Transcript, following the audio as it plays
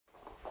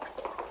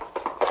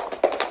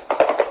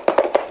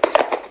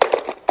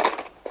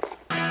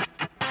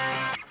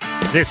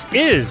This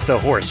is the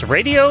Horse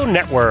Radio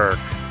Network.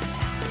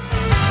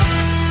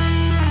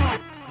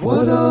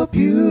 What a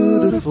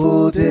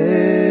beautiful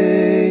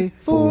day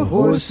for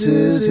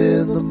horses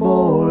in the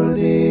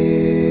morning.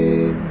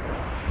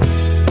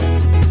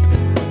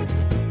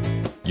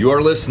 You are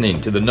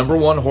listening to the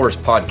 #1 horse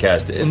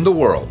podcast in the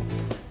world.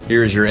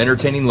 Here's your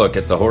entertaining look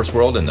at the horse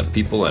world and the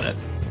people in it.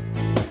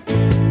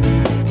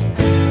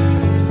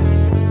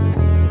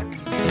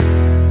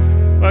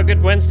 Well,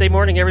 good Wednesday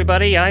morning,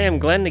 everybody. I am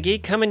Glenn the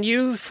Geek, coming to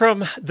you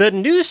from the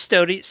new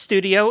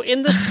studio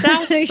in the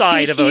south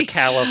side of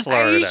Ocala,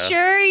 Florida. Are you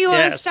sure you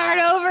want to start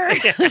over?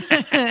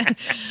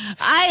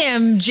 I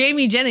am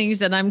Jamie Jennings,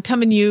 and I'm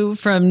coming to you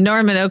from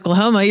Norman,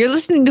 Oklahoma. You're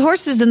listening to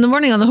Horses in the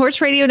Morning on the Horse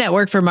Radio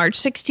Network for March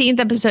 16th,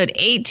 episode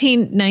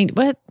 1890.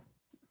 What?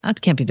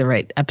 That can't be the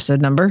right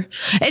episode number.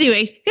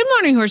 Anyway, good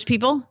morning, horse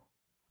people.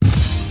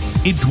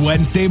 It's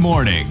Wednesday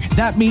morning.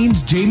 That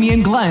means Jamie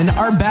and Glenn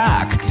are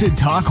back to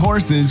talk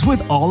horses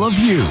with all of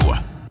you.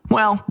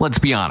 Well, let's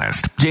be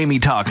honest. Jamie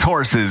talks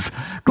horses.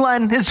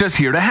 Glenn is just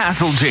here to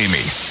hassle Jamie.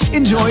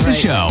 Enjoy the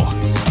show.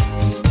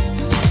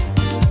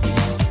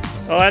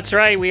 Well, that's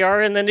right. We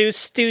are in the new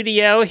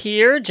studio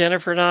here.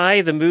 Jennifer and I,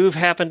 the move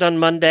happened on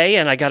Monday,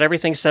 and I got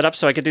everything set up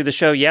so I could do the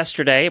show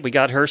yesterday. We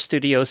got her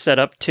studio set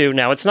up too.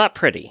 Now, it's not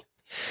pretty.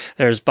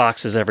 There's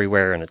boxes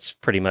everywhere, and it's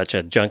pretty much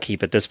a junk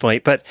heap at this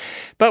point. But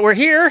we're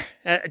here.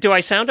 Do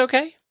I sound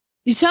okay?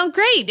 You sound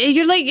great.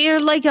 You're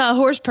like a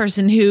horse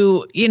person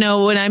who, you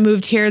know, when I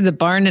moved here, the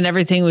barn and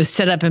everything was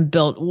set up and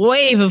built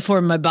way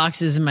before my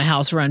boxes in my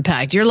house were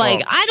unpacked. You're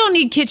like, I don't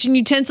need kitchen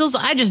utensils.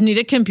 I just need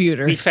a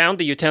computer. We found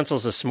the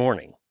utensils this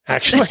morning,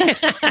 actually.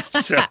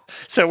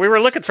 so we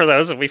were looking for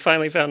those, and we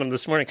finally found them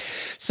this morning.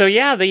 So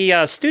yeah, the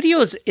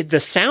the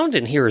sound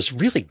in here is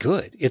really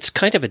good. It's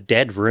kind of a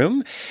dead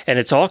room, and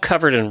it's all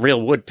covered in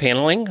real wood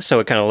paneling, so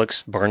it kind of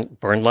looks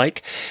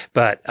barn-like.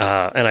 But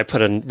and I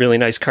put a really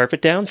nice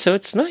carpet down, so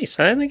it's nice.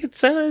 I think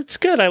it's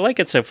good. I like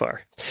it so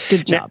far.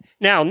 Good job.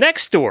 Now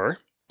next door.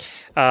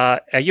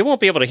 You won't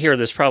be able to hear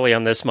this probably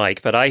on this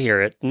mic, but I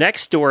hear it.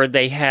 Next door,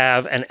 they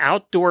have an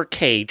outdoor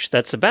cage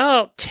that's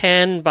about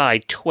 10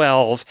 by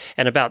 12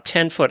 and about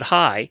 10 foot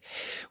high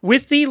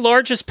with the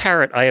largest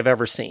parrot I have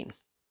ever seen.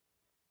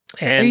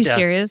 And, are you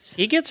serious?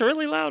 He gets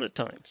really loud at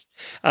times.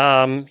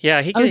 I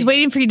was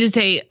waiting for you to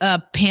say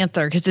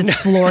panther because it's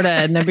Florida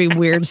and there'd be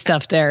weird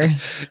stuff there.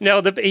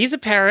 No, he's a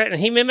parrot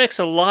and he mimics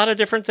a lot of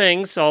different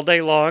things all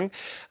day long.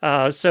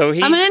 I'm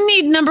going to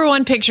need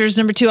 #1 pictures.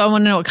 #2, I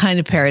want to know what kind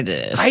of parrot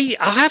it is.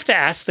 I'll have to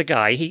ask the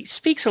guy. He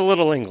speaks a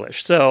little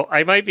English, so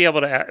I might be able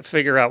to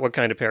figure out what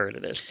kind of parrot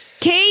it is.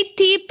 ¿Qué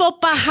tipo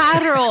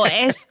pájaro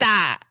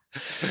está?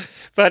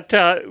 But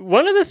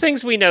one of the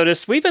things we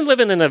noticed, we've been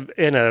living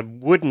in a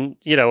wooden,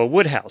 a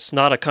wood house,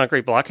 not a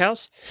concrete block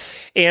house,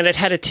 and it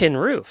had a tin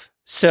roof.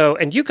 So,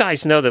 and you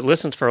guys know that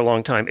listens for a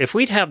long time. If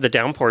we'd have the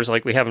downpours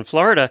like we have in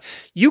Florida,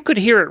 you could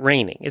hear it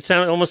raining. It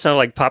almost sounded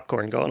like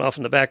popcorn going off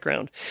in the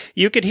background.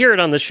 You could hear it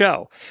on the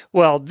show.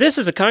 Well, this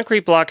is a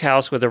concrete block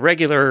house with a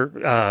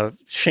regular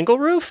shingle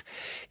roof.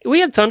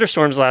 We had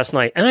thunderstorms last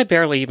night, and I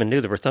barely even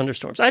knew there were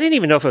thunderstorms. I didn't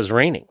even know if it was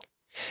raining.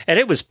 And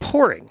it was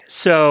pouring.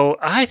 So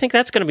I think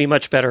that's going to be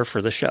much better for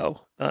the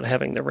show, not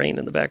having the rain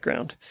in the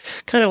background.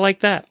 Kind of like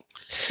that.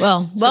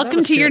 Well,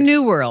 welcome to your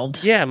new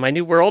world. Yeah, my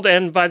new world.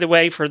 And by the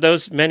way, for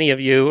many of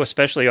you,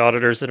 especially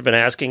auditors that have been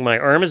asking, my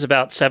arm is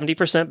about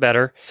 70%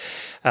 better,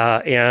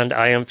 and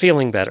I am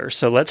feeling better.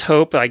 So let's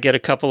hope I get a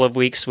couple of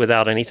weeks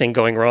without anything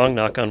going wrong,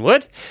 knock on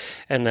wood,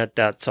 and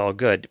that's all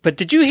good. But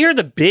did you hear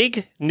the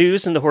big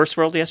news in the horse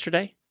world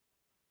yesterday?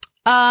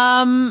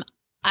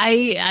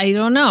 I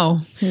don't know.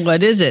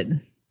 What is it?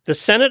 The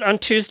Senate on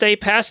Tuesday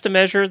passed a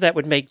measure that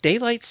would make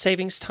daylight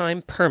savings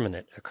time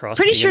permanent across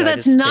the United States. Pretty sure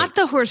that's not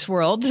the horse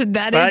world.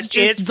 That is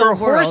just the world.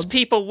 For horse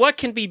people, what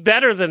can be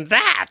better than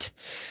that?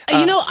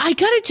 I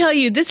got to tell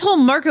you, this whole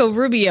Marco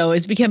Rubio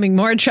is becoming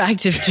more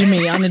attractive to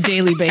me on a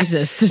daily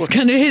basis. It's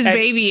kind of his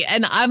baby.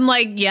 And I'm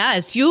like,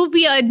 yes, you'll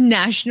be a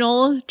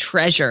national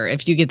treasure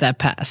if you get that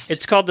passed.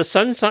 It's called the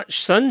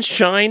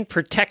Sunshine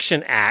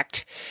Protection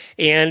Act.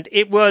 And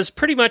it was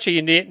pretty much a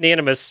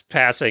unanimous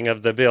passing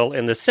of the bill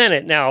in the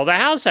Senate. Now, the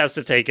House has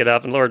to take it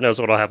up, and Lord knows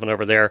what will happen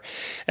over there.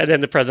 And then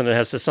the president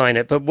has to sign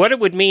it. But what it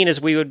would mean is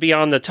we would be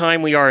on the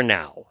time we are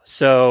now.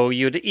 So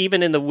you'd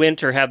even in the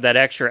winter have that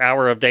extra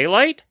hour of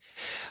daylight.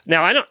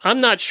 Now,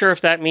 I'm not sure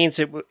if that means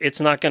it's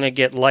not going to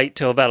get light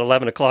till about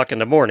 11 o'clock in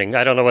the morning.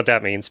 I don't know what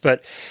that means.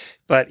 But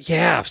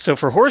yeah, so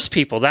for horse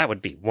people, that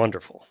would be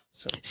wonderful.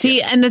 So,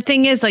 and the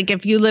thing is, like,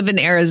 if you live in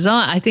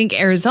Arizona, I think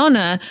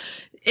Arizona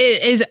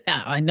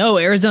I know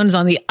Arizona's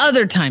on the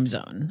other time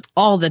zone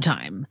all the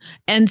time.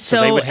 And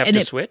so they would have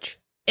to switch?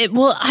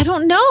 Well, I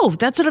don't know.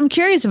 That's what I'm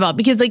curious about,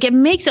 because like it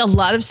makes a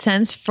lot of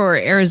sense for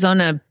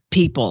Arizona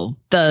people,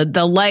 the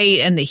light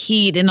and the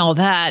heat and all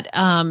that,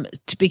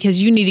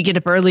 because you need to get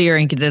up earlier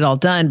and get it all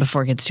done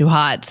before it gets too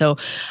hot. So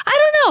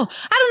I don't know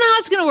how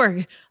it's going to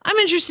work. I'm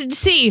interested to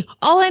see.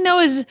 All I know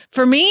is,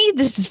 for me,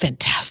 this is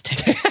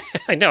fantastic.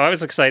 I know. I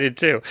was excited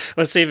too.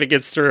 Let's see if it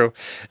gets through.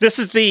 This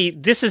is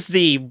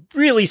the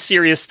really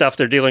serious stuff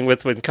they're dealing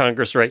with in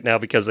Congress right now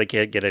because they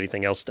can't get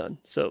anything else done.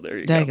 So there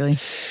you go.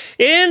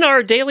 In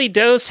our Daily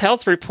Dose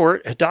Health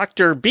Report,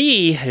 Dr.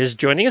 B is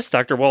joining us,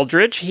 Dr.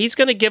 Waldridge. He's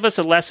going to give us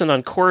a lesson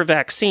on core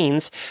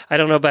vaccines. I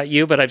don't know about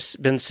you, but I've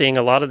been seeing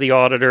a lot of the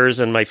auditors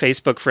and my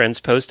Facebook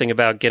friends posting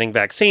about getting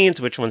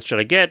vaccines. Which ones should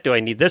I get? Do I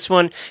need this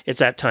one? It's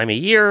that time of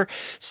year.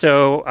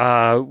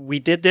 So we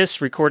did this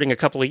recording a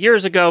couple of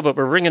years ago, but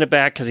we're bringing it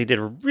back because he did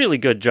a really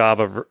good job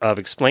of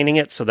explaining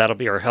it. So that'll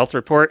be our health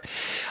report.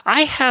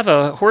 I have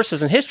a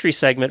Horses and History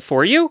segment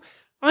for you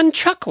on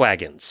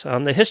chuckwagons,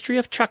 on the history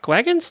of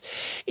chuckwagons.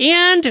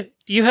 And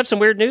do you have some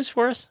weird news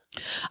for us?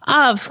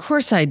 Of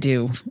course I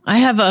do. I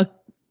have a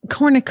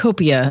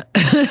cornucopia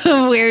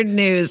of weird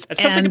news. And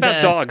something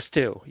about dogs,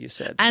 too, you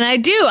said. And I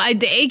do.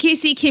 The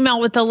AKC came out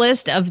with a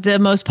list of the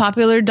most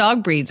popular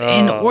dog breeds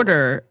in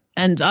order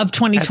and of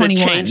 2021.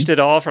 Has it changed at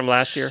all from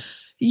last year?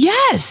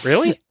 Yes.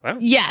 Really? Wow.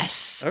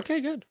 Yes.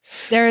 Okay, good.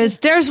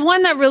 There's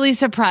one that really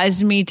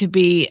surprised me to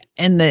be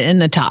in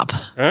the top.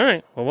 All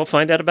right. Well, we'll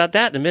find out about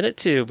that in a minute,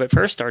 too. But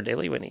first, our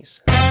Daily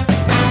Winnies.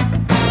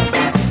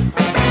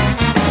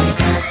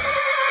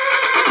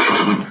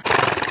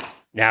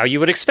 Now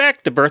you would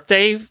expect the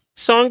birthday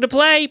song to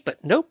play,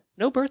 but nope,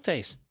 no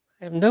birthdays.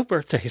 I have no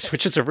birthdays,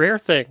 which is a rare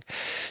thing.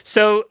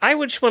 So I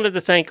just wanted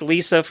to thank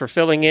Lisa for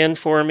filling in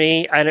for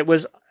me. And it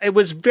was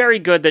very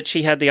good that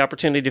she had the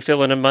opportunity to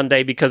fill in on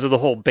Monday because of the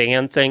whole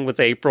band thing with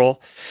April,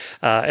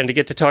 and to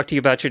get to talk to you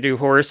about your new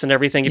horse and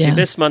everything. If you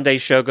missed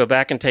Monday's show, go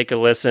back and take a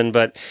listen.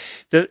 But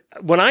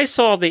when I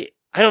saw I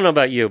don't know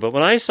about you, but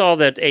when I saw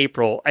that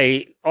April,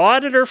 a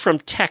auditor from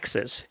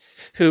Texas,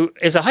 who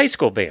is a high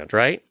school band,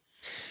 right?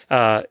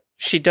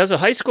 She does a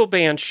high school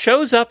band,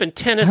 shows up in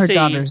Tennessee.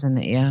 Her daughter's in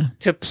it,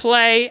 to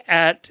play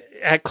at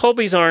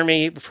Colby's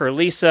Army for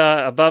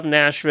Lisa above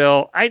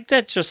Nashville.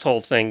 That just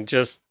whole thing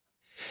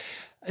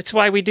it's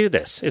why we do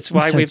this. It's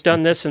why we've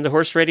done this in the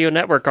Horse Radio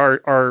Network.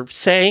 Our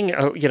saying,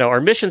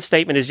 our mission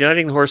statement is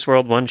uniting the horse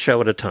world one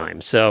show at a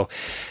time. So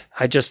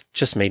I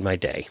just made my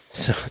day.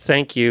 So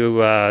thank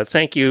you.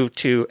 Thank you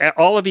to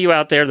all of you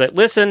out there that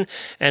listen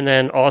and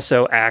then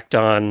also act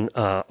on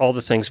all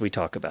the things we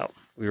talk about.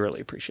 We really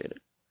appreciate it.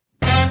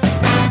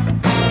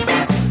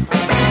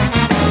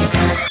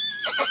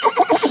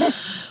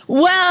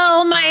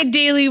 Well, my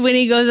daily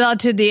Winnie goes out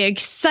to the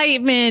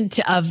excitement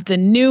of the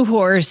new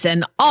horse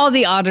and all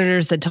the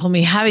auditors that told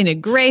me having a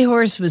gray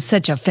horse was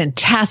such a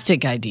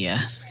fantastic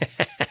idea.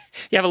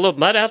 You have a little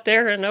mud out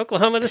there in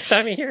Oklahoma this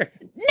time of year?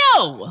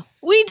 No,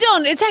 we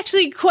don't. It's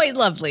actually quite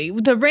lovely.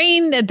 The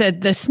rain,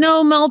 the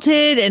snow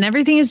melted and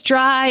everything is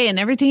dry and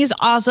everything is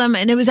awesome.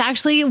 And it was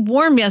actually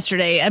warm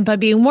yesterday. And by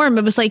being warm,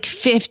 it was like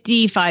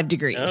 55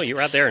 degrees. Oh, you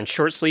were out there in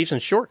short sleeves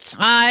and shorts.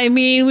 I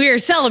mean, we are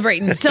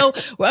celebrating. So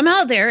I'm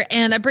out there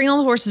and I bring all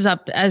the horses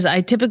up as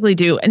I typically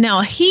do. And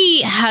now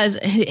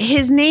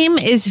his name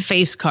is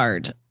Face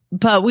Card,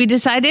 but we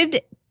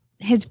decided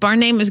his barn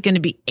name is going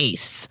to be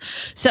Ace.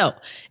 So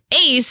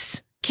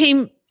Ace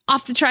came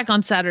off the track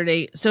on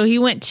Saturday. So he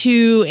went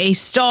to a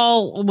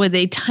stall with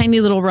a tiny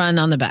little run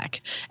on the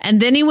back.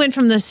 And then he went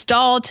from the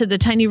stall to the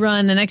tiny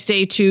run the next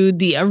day to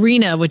the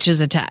arena, which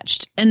is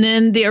attached. And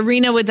then the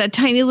arena with that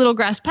tiny little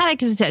grass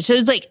paddock is attached. So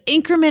it's like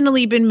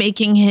incrementally been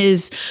making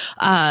his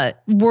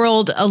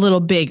world a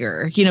little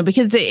bigger,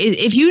 because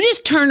if you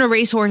just turn a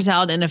racehorse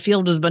out in a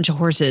field with a bunch of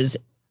horses,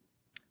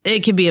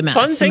 it could be a mess.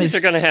 Fun things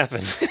are going to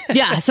happen.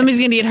 Yeah, somebody's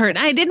going to get hurt.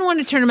 I didn't want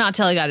to turn him out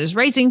until I got his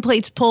racing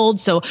plates pulled.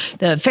 So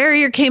the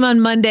farrier came on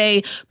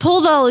Monday,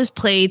 pulled all his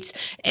plates,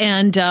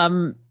 and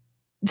so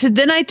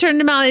then I turned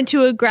him out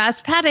into a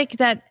grass paddock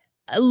that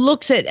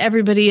looks at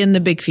everybody in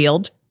the big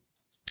field.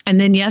 And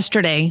then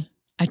yesterday,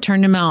 I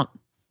turned him out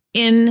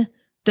in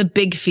the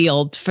big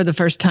field for the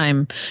first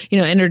time,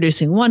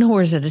 introducing one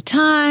horse at a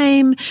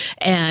time.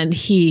 And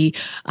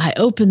I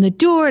opened the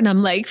door and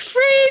I'm like,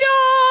 freedom!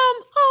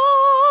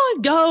 Oh,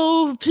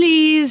 go,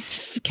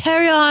 please,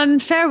 carry on,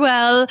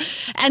 farewell.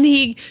 And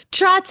he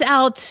trots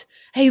out,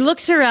 he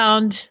looks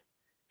around,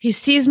 he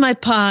sees my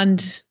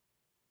pond,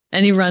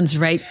 and he runs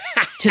right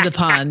to the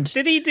pond.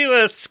 Did he do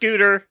a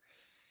scooter?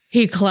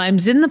 He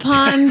climbs in the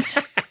pond,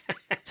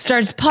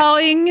 starts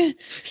pawing,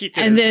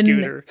 and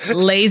then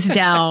lays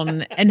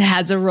down and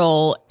has a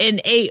roll.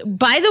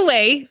 By the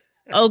way,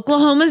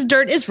 Oklahoma's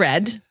dirt is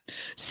red,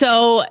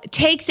 so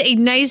takes a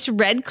nice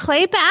red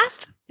clay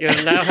bath. You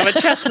now have a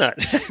chestnut.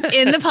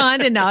 In the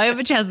pond, and now I have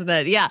a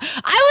chestnut. Yeah.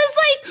 I was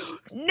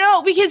like,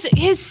 no, because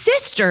his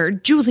sister,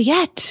 Julie,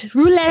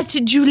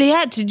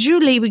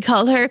 we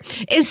call her,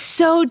 is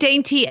so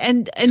dainty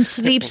and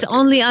sleeps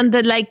only on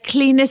the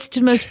cleanest,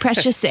 most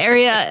precious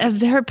area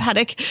of her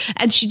paddock.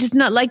 And she does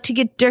not like to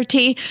get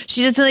dirty.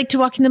 She doesn't like to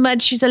walk in the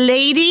mud. She's a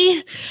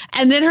lady.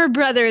 And then her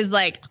brother is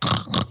like,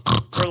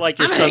 or like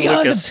your son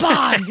Lucas.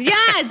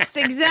 Yes,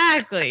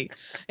 exactly.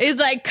 He's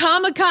like,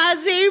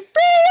 kamikaze, freedom!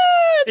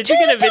 Did you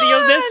get a video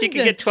of this? You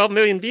could get 12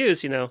 million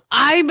views, you know.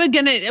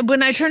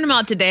 When I turn them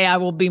out today, I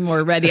will be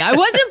more ready. I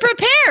wasn't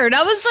prepared.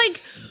 I was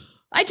like,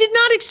 I did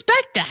not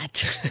expect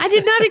that. I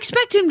did not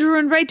expect him to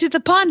run right to the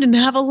pond and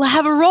have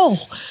a roll.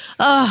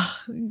 Oh,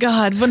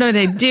 God, what did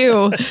I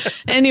do?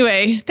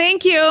 Anyway,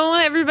 thank you,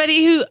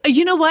 everybody who,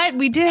 you know what?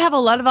 We did have a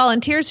lot of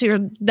volunteers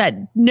here that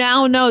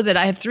now know that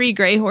I have 3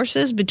 gray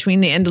horses between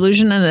the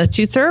Andalusian and the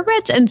 2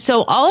 thoroughbreds. And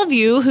so all of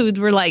you who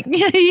were like,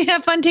 yeah, you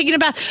have fun taking a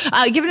bath,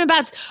 giving a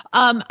bath.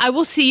 I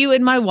will see you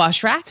in my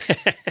wash rack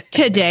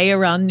today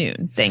around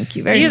noon. Thank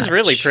you very much. He is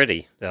really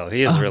pretty, though.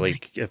 He is really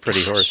a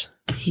pretty horse.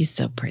 He's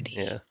so pretty.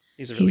 Yeah.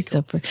 He's really cool.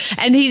 So pretty.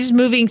 And he's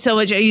moving so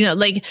much,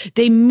 like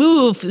they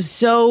move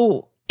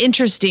so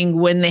interesting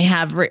when they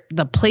have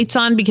the plates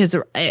on, because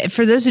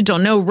for those who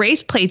don't know,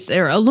 race plates,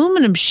 they're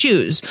aluminum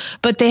shoes,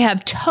 but they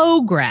have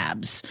toe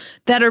grabs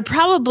that are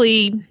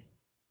probably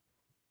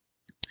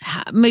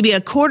maybe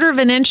 1/4 of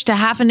an inch to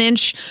 1/2 an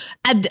inch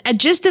at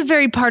just the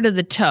very part of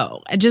the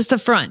toe, at just the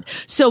front.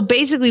 So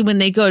basically when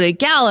they go to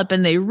gallop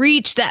and they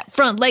reach that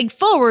front leg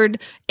forward,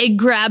 it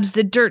grabs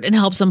the dirt and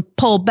helps them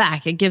pull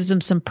back. It gives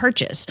them some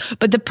purchase.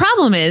 But the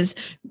problem is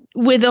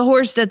with a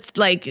horse that's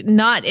like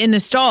not in a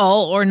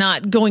stall or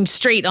not going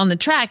straight on the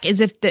track, is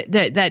if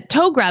that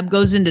toe grab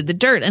goes into the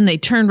dirt and they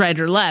turn right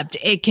or left,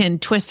 it can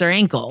twist their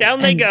ankle.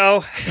 Down they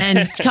go.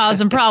 And cause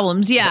them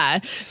problems. Yeah.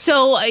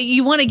 So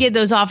you want to get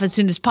those off as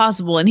soon as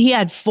possible. And he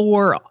had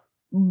 4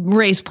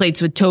 race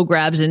plates with toe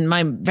grabs, and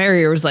my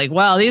farrier was like,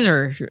 wow, these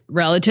are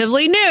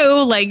relatively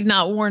new, like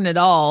not worn at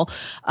all.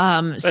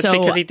 That's so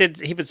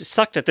because he was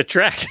sucked at the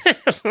track.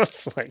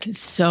 It's like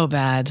so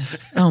bad.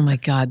 Oh my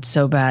God,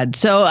 so bad.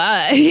 So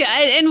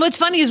yeah, and what's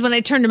funny is when I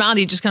turned him out,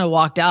 he just kind of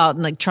walked out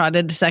and like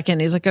trotted a second.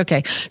 He's like,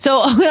 okay,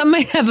 so I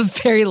might have a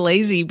very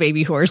lazy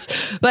baby horse,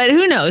 but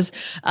who knows?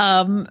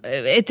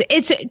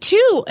 It's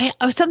too,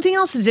 something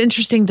else is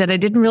interesting that I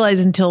didn't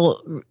realize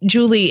until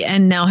Julie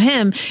and now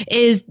him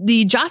is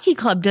the jockey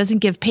club doesn't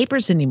give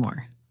papers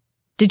anymore.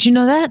 Did you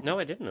know that? No,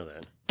 I didn't know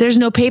that. There's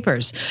no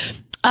papers.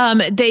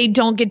 They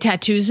don't get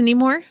tattoos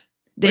anymore.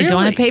 They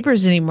don't have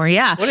papers anymore.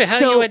 Yeah. How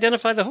do you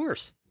identify the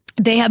horse?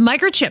 They have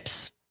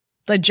microchips.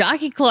 The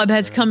jockey club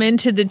has come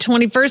into the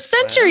 21st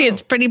century. Wow.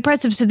 It's pretty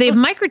impressive. So they have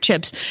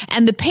microchips,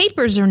 and the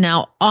papers are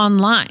now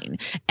online,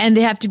 and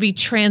they have to be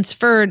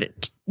transferred.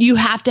 You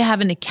have to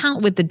have an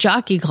account with the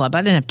jockey club.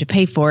 I didn't have to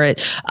pay for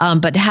it,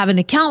 but have an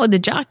account with the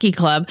jockey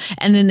club,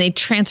 and then they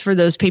transfer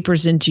those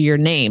papers into your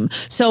name.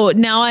 So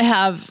now I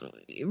have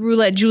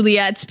Roulette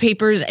Juliet's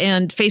papers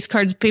and Face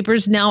Cards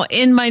papers now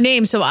in my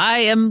name. So I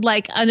am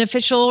like an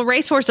official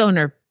racehorse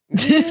owner.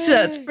 So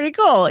it's pretty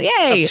cool.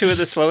 Yay. 2 of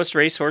the slowest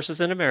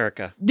racehorses in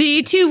America.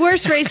 The 2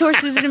 worst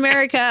racehorses in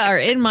America are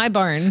in my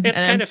barn. It's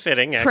kind of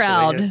fitting, actually.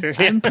 Proud.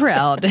 I'm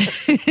proud.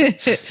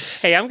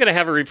 Hey, I'm going to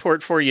have a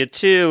report for you,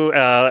 too,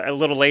 a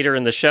little later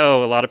in the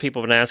show. A lot of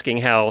people have been asking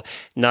how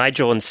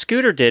Nigel and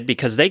Scooter did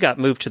because they got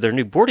moved to their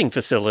new boarding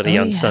facility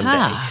on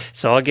Sunday.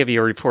 So I'll give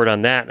you a report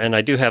on that. And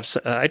I do have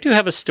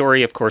a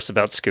story, of course,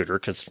 about Scooter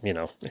because, you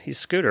know, he's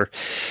Scooter.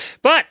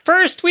 But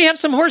first, we have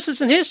some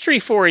horses in history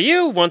for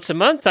you. Once a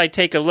month, I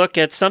take a look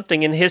at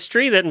something in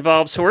history that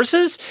involves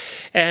horses,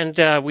 and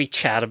we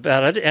chat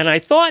about it. And I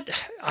thought,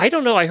 I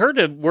don't know, I heard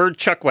a word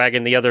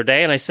Chuckwagon the other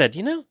day, and I said,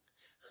 you know,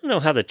 I don't know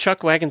how the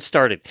Chuckwagon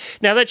started.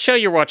 Now, that show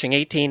you're watching,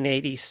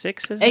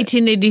 1886, is it?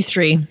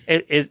 1883.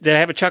 Did they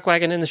have a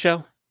Chuckwagon in the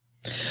show?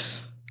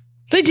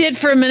 They did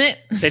for a minute.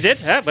 They did?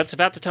 That's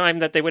about the time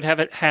that they would have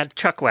had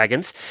chuck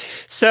wagons.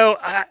 So,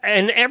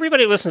 and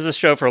everybody who listens to this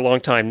show for a long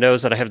time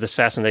knows that I have this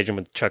fascination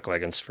with chuck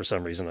wagons for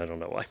some reason. I don't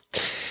know why.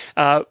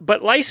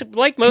 But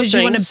like most things...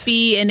 you want to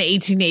be in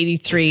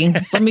 1883.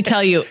 Let me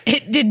tell you,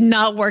 it did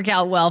not work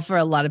out well for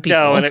a lot of people.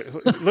 No, and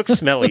it looks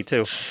smelly,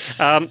 too.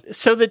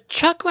 So the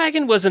chuck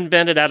wagon was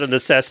invented out of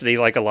necessity,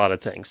 like a lot of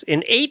things.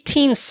 In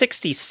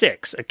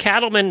 1866, a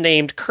cattleman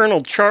named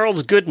Colonel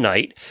Charles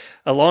Goodnight,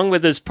 along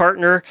with his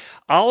partner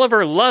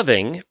Oliver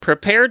Loving,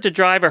 prepared to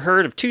drive a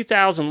herd of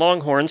 2,000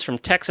 longhorns from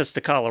Texas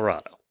to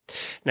Colorado.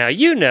 Now,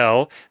 you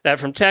know that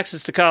from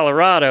Texas to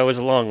Colorado is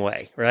a long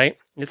way, right?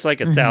 It's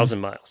like 1,000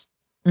 miles.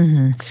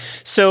 Mm-hmm.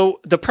 So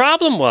the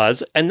problem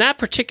was, in that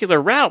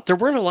particular route, there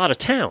weren't a lot of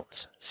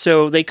towns.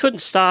 So they couldn't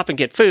stop and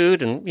get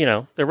food. And, you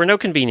know, there were no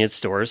convenience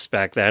stores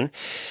back then.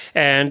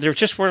 And there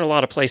just weren't a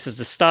lot of places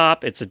to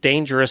stop. It's a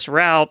dangerous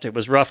route. It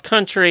was rough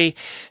country.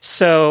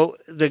 So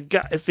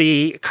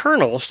the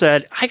colonel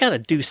said, I got to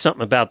do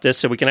something about this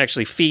so we can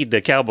actually feed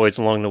the cowboys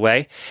along the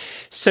way.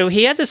 So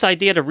he had this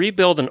idea to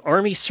rebuild an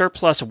army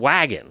surplus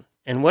wagon.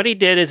 And what he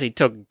did is he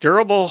took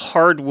durable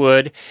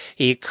hardwood,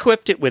 he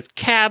equipped it with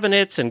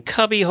cabinets and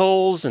cubby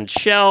holes and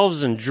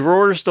shelves and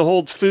drawers to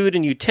hold food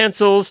and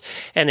utensils,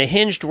 and a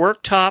hinged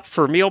worktop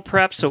for meal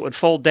prep so it would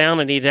fold down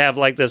and he'd have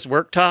like this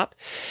worktop,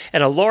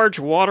 and a large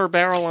water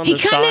barrel on the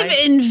side. He kind of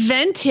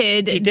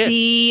invented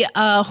the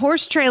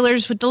horse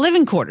trailers with the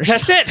living quarters.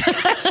 That's it.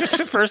 That's just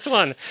the first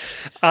one.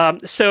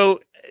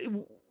 So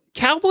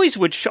cowboys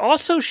would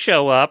also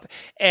show up,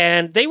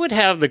 and they would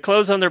have the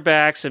clothes on their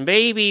backs and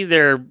maybe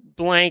their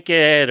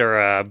blanket or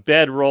a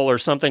bedroll or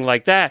something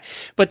like that.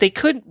 But they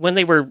couldn't, when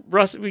they were,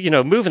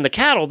 moving the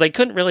cattle, they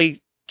couldn't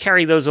really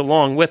carry those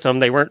along with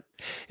them.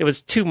 It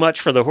was too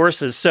much for the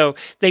horses. So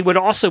they would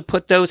also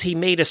put those, he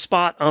made a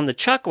spot on the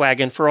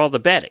Chuckwagon for all the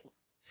bedding.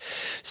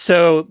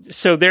 So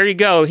there you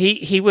go.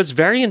 He was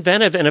very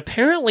inventive. And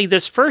apparently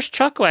this first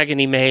Chuckwagon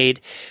he made,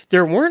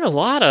 there weren't a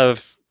lot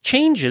of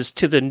changes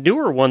to the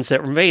newer ones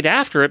that were made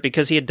after it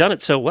because he had done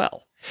it so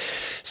well.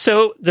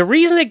 So the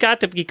reason it got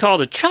to be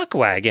called a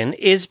Chuckwagon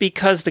is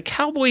because the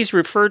cowboys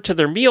referred to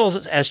their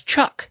meals as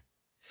chuck.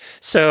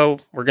 So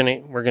we're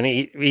gonna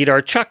eat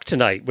our chuck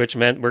tonight, which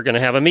meant we're gonna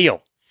have a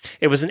meal.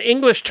 It was an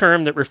English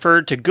term that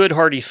referred to good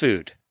hearty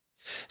food.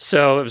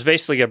 So it was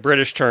basically a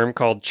British term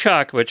called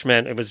chuck, which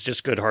meant it was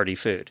just good hearty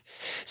food.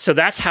 So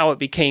that's how it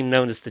became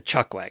known as the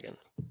Chuckwagon.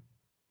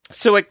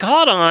 So it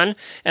caught on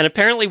and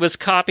apparently was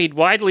copied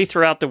widely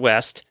throughout the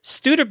West.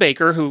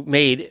 Studebaker, who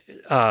made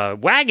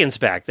wagons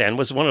back then,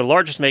 was one of the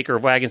largest maker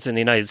of wagons in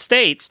the United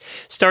States,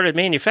 started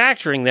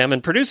manufacturing them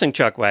and producing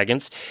chuck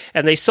wagons,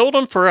 and they sold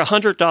them for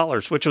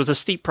 $100, which was a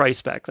steep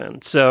price back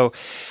then. So,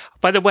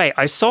 by the way,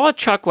 I saw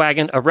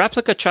a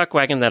replica chuck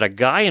wagon that a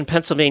guy in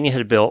Pennsylvania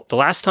had built the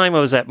last time I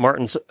was at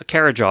Martin's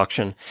carriage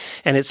auction,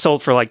 and it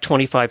sold for like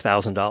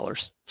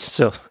 $25,000.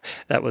 So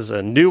that was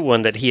a new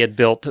one that he had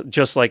built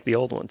just like the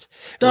old ones.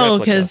 Oh,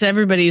 because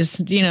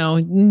everybody's,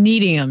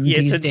 needing them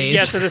these days.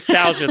 Yeah, it's a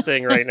nostalgia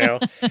thing right now.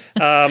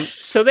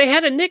 So they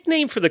had a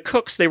nickname for the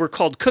cooks. They were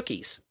called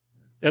cookies.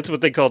 That's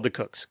what they called the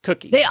cooks.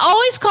 Cookies. They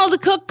always called the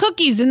cook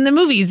cookies in the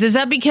movies. Is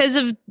that because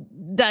of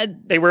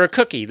that? They were a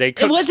cookie. They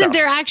cooked It wasn't stuff.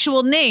 their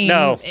actual name.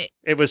 No,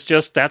 it was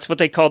just, that's what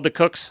they called the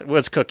cooks,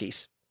 was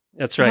cookies.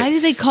 That's right. Why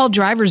did they call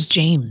drivers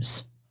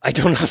James? I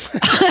don't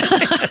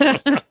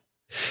know.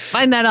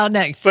 Find that out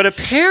next. But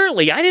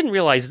apparently, I didn't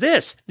realize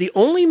this. The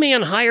only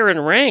man higher in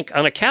rank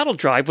on a cattle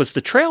drive was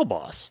the trail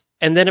boss,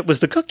 and then it was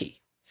the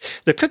cookie.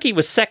 The cookie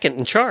was second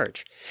in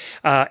charge.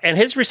 And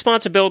his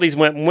responsibilities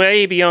went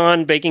way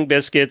beyond baking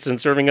biscuits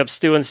and serving up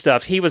stew and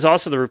stuff. He was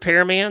also the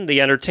repairman,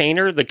 the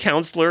entertainer, the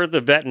counselor,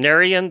 the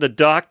veterinarian, the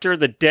doctor,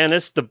 the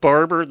dentist, the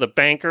barber, the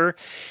banker,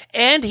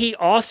 and he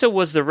also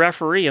was the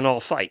referee in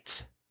all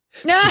fights.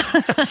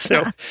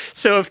 So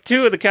if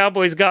two of the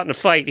cowboys got in a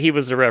fight, he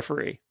was the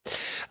referee.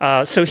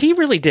 So he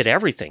really did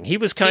everything. He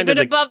was kind of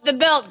above the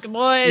belt,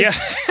 boys.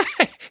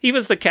 Yeah, he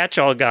was the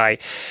catch-all guy.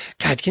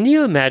 God, can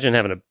you imagine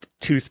having a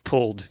tooth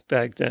pulled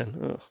back then?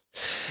 Oh.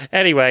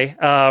 Anyway,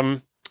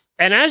 and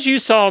as you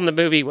saw in the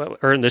movie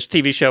or in this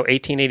TV show,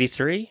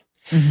 1883.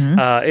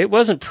 Mm-hmm. It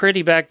wasn't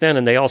pretty back then,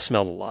 and they all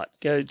smelled a lot.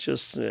 It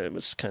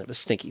was kind of a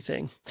stinky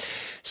thing.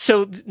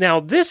 So now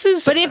this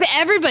is... But if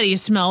everybody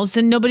smells,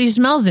 then nobody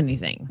smells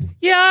anything.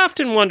 Yeah, I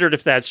often wondered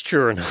if that's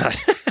true or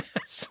not.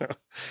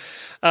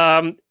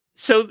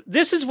 So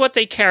this is what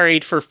they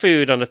carried for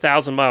food on a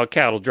 1,000-mile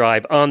cattle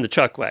drive on the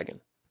Chuckwagon.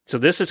 So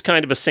this is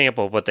kind of a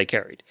sample of what they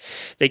carried.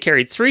 They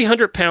carried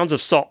 300 pounds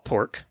of salt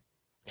pork,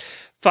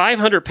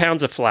 500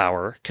 pounds of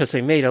flour, because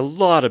they made a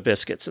lot of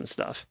biscuits and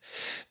stuff,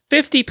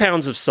 50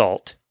 pounds of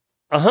salt,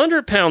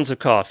 100 pounds of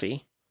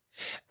coffee,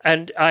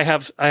 and I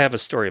have a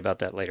story about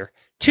that later,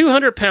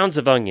 200 pounds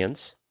of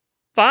onions,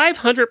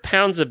 500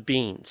 pounds of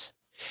beans.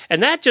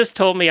 And that just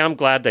told me I'm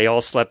glad they all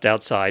slept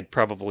outside,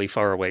 probably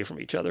far away from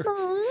each other.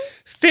 Aww.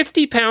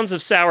 50 pounds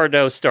of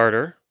sourdough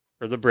starter,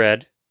 or the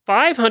bread,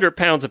 500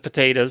 pounds of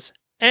potatoes,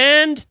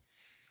 and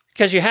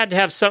because you had to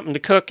have something to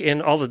cook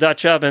in all the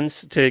Dutch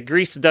ovens, to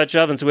grease the Dutch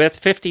ovens with,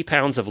 50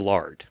 pounds of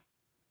lard.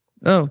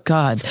 Oh,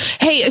 God.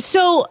 Hey,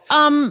 so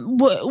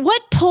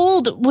what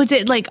pulled? Was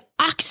it like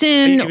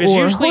oxen it was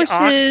or usually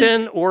horses?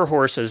 Oxen or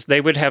horses.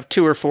 They would have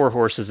 2 or 4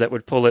 horses that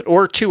would pull it,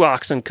 or 2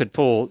 oxen could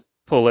pull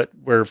it,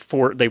 where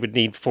they would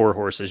need 4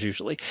 horses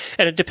usually.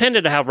 And it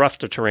depended on how rough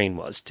the terrain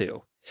was,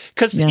 too.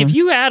 Because if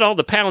you add all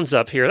the pounds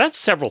up here, that's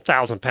several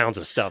thousand pounds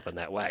of stuff in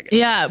that wagon.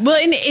 Yeah. Well,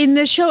 in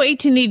the show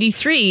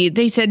 1883,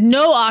 they said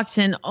no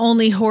oxen,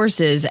 only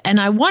horses. And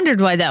I wondered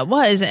why that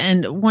was.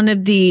 And one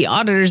of the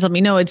auditors let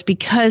me know it's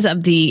because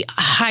of the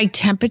high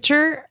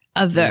temperature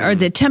of or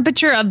the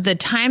temperature of the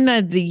time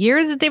of the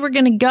year that they were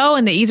going to go.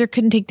 And they either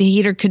couldn't take the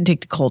heat or couldn't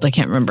take the cold. I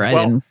can't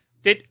remember.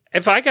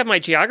 If I got my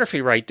geography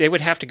right, they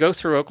would have to go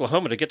through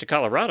Oklahoma to get to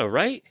Colorado,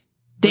 right?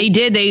 They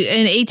did.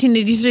 In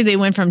 1883, they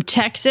went from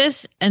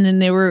Texas, and then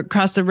they were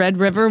across the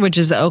Red River, which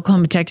is the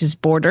Oklahoma-Texas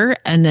border,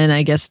 and then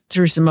I guess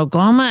through some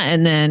Oklahoma,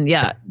 and then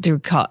through.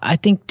 I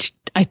think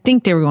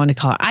they were going to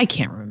Colorado. I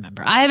can't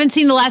remember. I haven't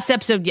seen the last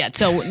episode yet,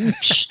 so.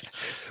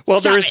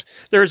 Well,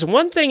 there's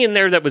one thing in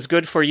there that was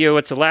good for you.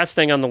 It's the last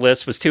thing on the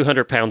list was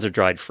 200 pounds of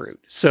dried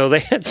fruit. So they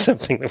had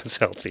something that was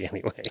healthy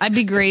anyway. I'd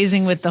be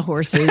grazing with the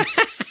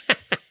horses.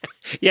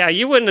 Yeah,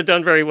 you wouldn't have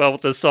done very well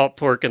with the salt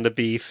pork and the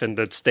beef and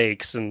the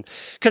steaks, and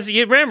because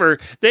you remember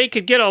they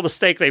could get all the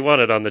steak they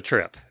wanted on the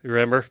trip.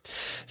 Remember?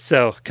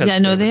 So they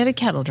had a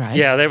cattle drive.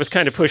 Yeah, they was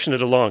kind of pushing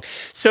it along.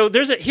 So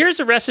here's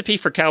a recipe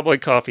for cowboy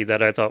coffee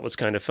that I thought was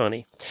kind of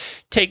funny.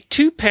 Take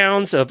 2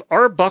 pounds of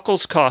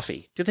Arbuckle's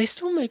coffee. Do they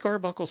still make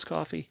Arbuckle's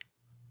coffee?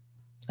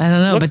 I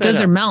don't know, Look but that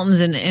those up. are mountains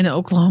in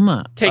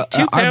Oklahoma. Take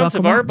 2 pounds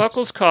of Mountains.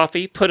 Arbuckle's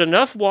coffee, put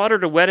enough water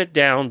to wet it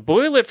down,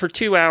 boil it for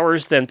 2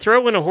 hours, then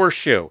throw in a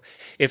horseshoe.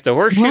 If the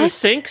horseshoe What?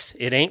 sinks,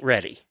 it ain't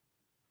ready.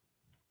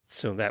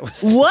 So that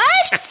was...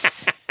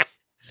 What?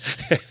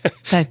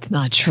 That's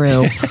not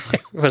true.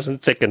 It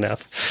wasn't thick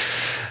enough.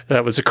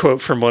 That was a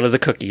quote from one of the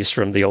cookies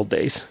from the old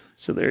days.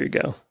 So there you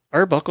go.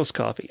 Arbuckle's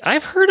coffee.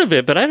 I've heard of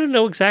it, but I don't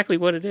know exactly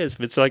what it is.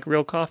 If it's like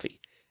real coffee.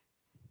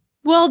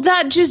 Well,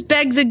 that just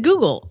begs a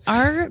Google.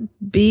 Arbuckle.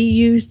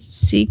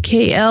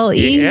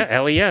 Yeah,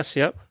 LES.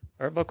 Yep.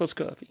 Arbuckle's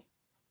coffee.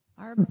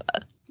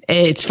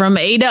 It's from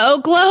Ada,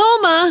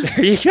 Oklahoma.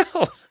 There you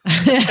go.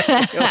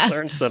 You'll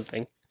learn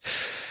something.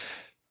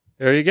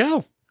 There you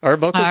go.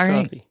 Arbuckle's All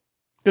right. coffee.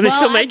 Do they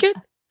still make it?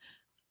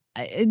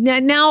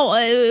 Now,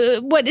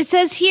 what it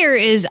says here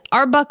is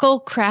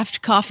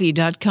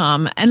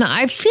arbucklecraftcoffee.com. And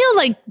I feel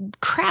like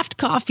craft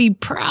coffee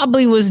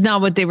probably was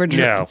not what they were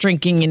No.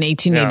 drinking in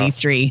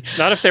 1883.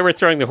 Not if they were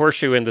throwing the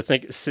horseshoe in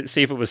to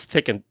see if it was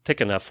thick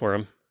enough for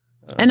them.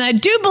 And I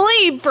do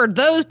believe, for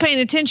those paying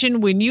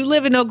attention, when you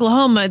live in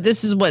Oklahoma,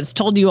 this is what's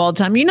told you all the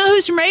time. You know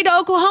who's from Ada,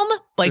 Oklahoma?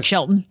 Blake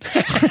Shelton.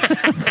 Every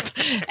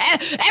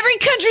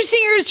country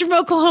singer is from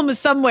Oklahoma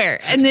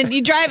somewhere. And then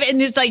you drive,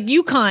 and it's like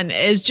Yukon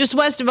is just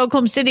west of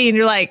Oklahoma City, and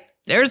you're like,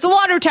 there's the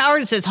water tower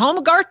that says home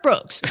of Garth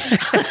Brooks.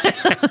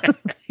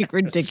 Like,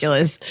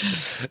 ridiculous.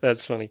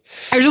 That's funny.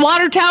 There's a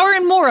water tower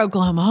in Moore,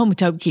 Oklahoma, home of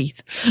Toby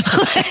Keith.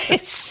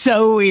 It's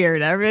so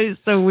weird. Everybody's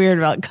so weird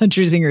about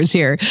country singers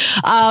here.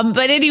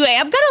 But anyway,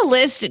 I've got a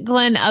list,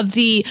 Glenn, of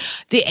the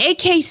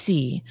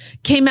AKC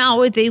came out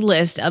with a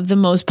list of the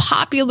most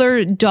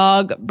popular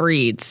dog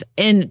breeds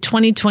in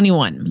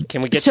 2021.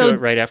 Can we get to it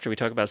right after we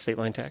talk about State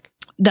Line Tack?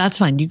 That's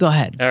fine. You go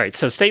ahead. All right.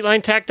 So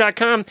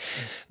statelinetack.com,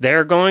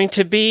 they're going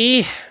to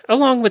be,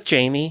 along with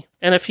Jamie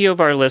and a few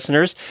of our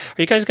listeners,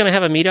 are you guys going to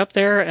have a meetup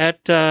there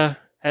at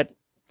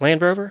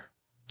Land Rover?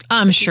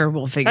 I'm sure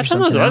we'll figure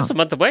something out. That's a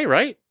month away,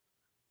 right?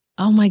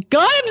 Oh my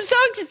God, I'm so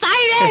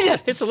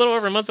excited. It's a little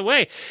over a month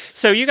away.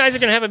 So you guys are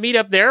going to have a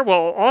meetup there.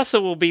 Well,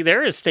 also will be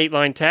there is State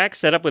Line Tack,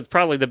 set up with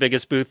probably the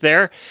biggest booth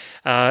there.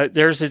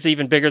 Theirs is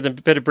even bigger than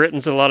Bit of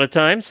Britain's a lot of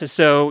times.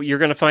 So you're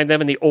going to find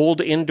them in the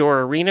old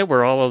indoor arena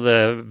where all of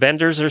the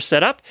vendors are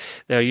set up.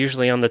 They're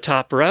usually on the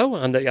top row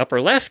on the upper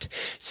left.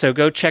 So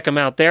go check them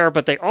out there.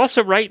 But they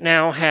also right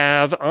now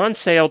have on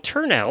sale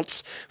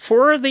turnouts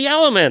for the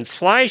elements,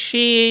 fly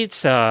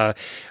sheets,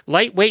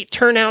 lightweight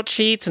turnout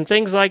sheets and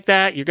things like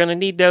that. You're going to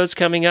need those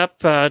coming up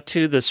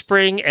to the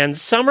spring and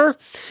summer.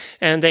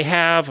 And they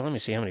have, let me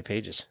see how many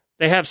pages.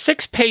 They have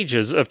 6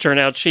 pages of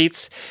turnout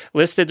sheets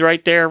listed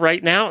right there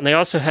right now. And they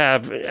also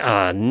have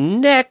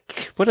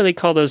neck, what do they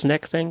call those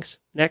neck things?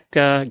 Neck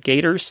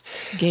gaiters.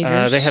 They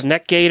have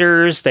neck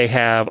gaiters. They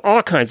have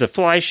all kinds of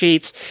fly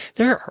sheets.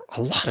 There are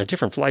a lot of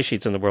different fly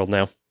sheets in the world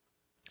now.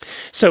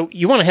 So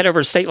you want to head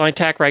over to State Line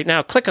Tack right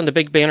now. Click on the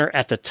big banner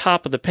at the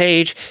top of the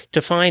page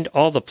to find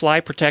all the fly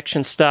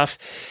protection stuff.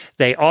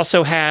 They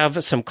also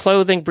have some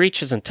clothing,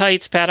 breeches and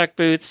tights, paddock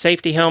boots,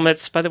 safety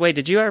helmets. By the way,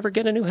 did you ever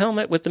get a new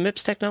helmet with the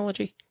MIPS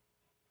technology?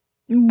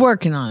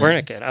 Working on it. We're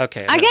not good.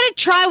 Okay. I got to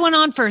try one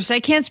on first. I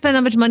can't spend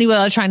that much money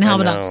without trying to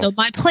helmet on. So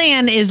my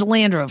plan is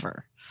Land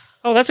Rover.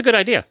 Oh, that's a good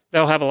idea.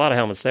 They'll have a lot of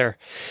helmets there.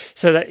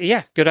 So that,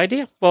 yeah, good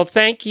idea. Well,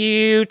 thank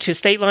you to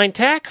State Line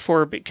Tack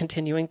for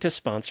continuing to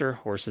sponsor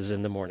Horses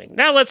in the Morning.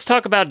 Now let's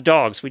talk about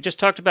dogs. We just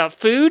talked about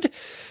food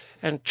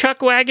and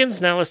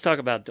Chuckwagons. Now let's talk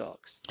about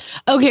dogs.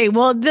 Okay,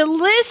 well, the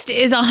list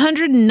is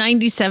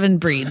 197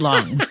 breed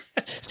long.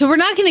 So we're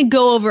not going to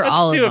go over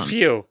all of them. Let's do a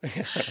few.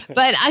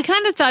 But I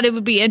kind of thought it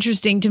would be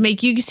interesting to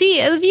make you see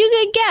if you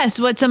could guess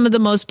what some of the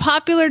most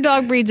popular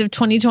dog breeds of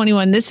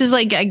 2021. This is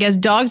like, I guess,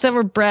 dogs that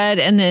were bred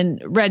and then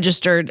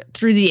registered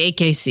through the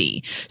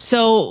AKC.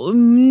 So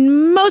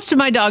most of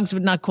my dogs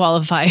would not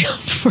qualify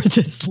for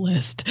this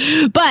list.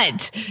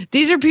 But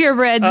these are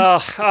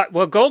purebreds.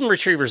 Well, Golden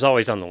Retriever's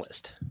always on the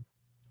list.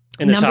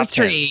 In the top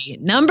 10.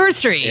 Number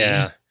three.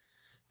 Yeah.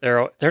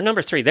 They're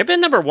number 3. They've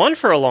been number 1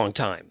 for a long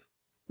time.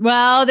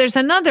 Well, there's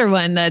another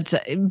one that's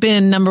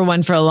been number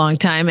 1 for a long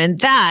time, and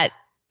that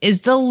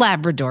is the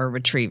Labrador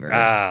Retriever.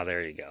 Ah,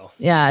 there you go.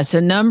 Yeah,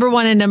 so number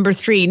 1 and number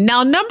 3.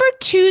 Now, number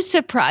 2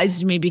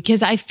 surprised me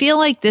because I feel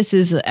like this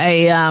is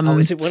a...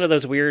 is it one of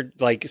those weird,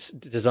 like,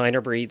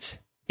 designer breeds?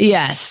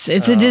 Yes,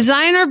 it's a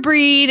designer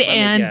breed,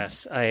 and...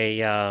 Yes,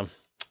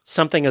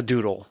 something a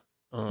doodle.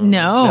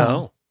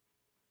 No,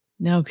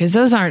 because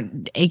those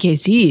aren't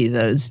AKC,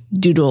 those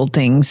doodle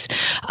things.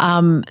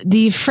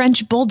 The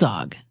French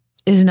Bulldog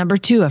is number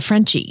 2, a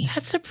Frenchie.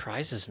 That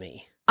surprises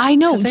me. I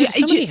know. They have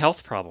so many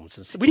health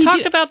problems. We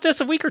talked about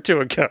this a week or 2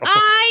 ago.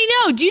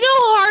 I know. Do you know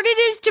how hard it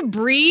is to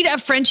breed a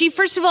Frenchie?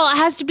 First of all, it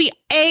has to be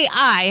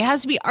AI. It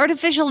has to be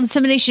artificial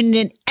insemination,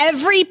 and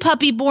every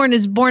puppy born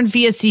is born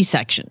via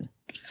C-section.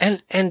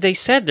 And they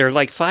said they're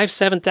like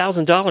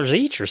 $5,000-$7,000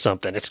 each or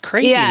something. It's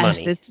crazy money.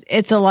 Yes,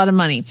 it's a lot of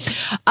money.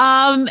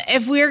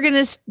 If we're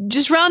gonna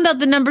just round out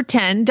the number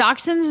 10,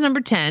 Dachshund's number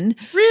 10.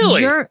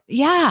 Really?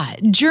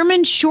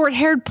 German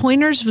short-haired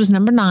pointers was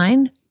number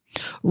 9.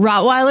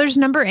 Rottweilers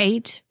number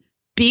 8.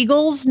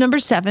 Beagles number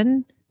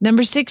 7.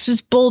 Number 6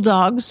 was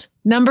bulldogs.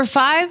 Number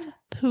 5,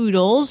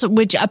 poodles,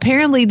 which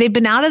apparently they've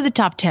been out of the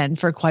top 10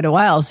 for quite a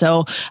while.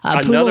 So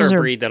another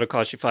breed that'll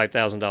cost you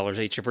 $5,000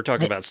 each if we're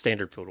talking about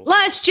standard poodles.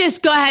 Let's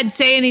just go ahead and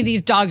say any of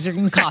these dogs are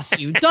going to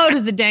cost you. Go to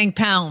the dang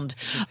pound.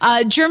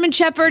 German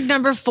Shepherd,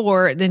 number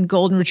 4, then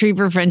Golden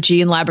Retriever, Frenchie,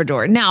 and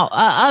Labrador. Now,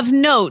 of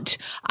note,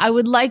 I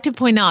would like to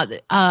point out,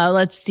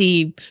 let's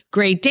see,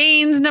 Great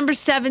Danes, number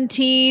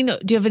 17. Do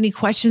you have any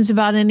questions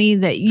about any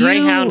that you...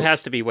 Greyhound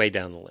has to be way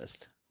down the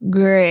list.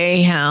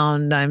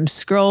 Greyhound. I'm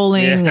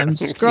scrolling. Yeah. I'm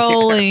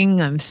scrolling.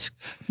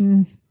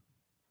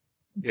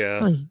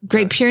 Yeah.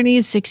 Great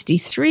Pyrenees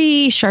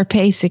 63,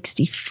 Shar-Pei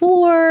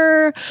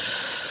 64.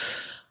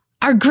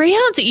 Are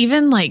greyhounds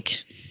even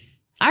like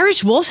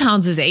Irish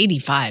Wolfhounds is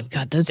 85?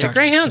 God, those are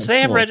greyhounds. So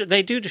they cool. have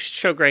they do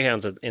show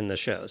greyhounds in the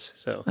shows.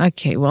 So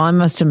okay, well I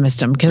must have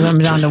missed them because I'm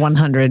down to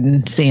 100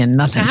 and seeing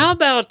nothing. How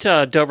about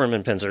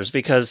Doberman Pinschers?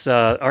 Because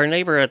our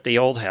neighbor at the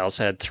old house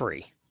had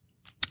 3.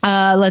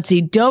 Let's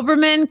see.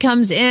 Doberman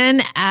comes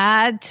in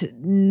at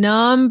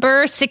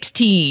number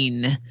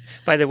 16.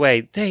 By the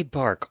way, they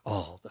bark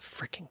all the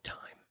freaking time.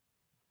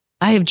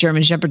 I have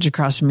German Shepherds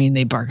across from me and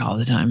they bark all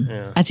the time.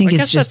 Yeah. I think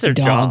it's just their a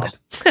dog.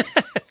 Job.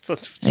 That's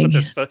what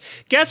they're supposed.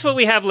 Guess what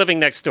we have living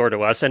next door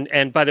to us?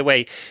 And by the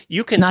way,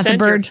 you can Not the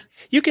bird.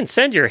 You can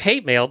send your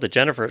hate mail to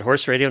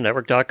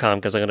Jennifer@horseradionetwork.com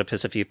because I'm going to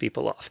piss a few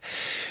people off.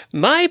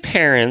 My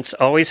parents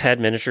always had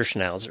miniature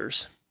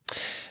schnauzers.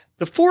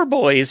 The 4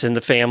 boys in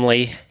the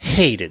family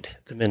hated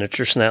the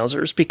miniature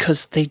schnauzers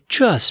because they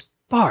just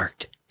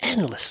barked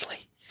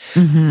endlessly.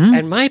 Mm-hmm.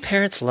 And my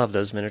parents loved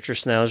those miniature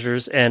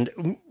schnauzers.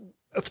 And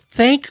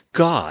thank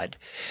God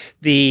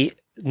the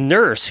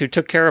nurse who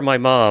took care of my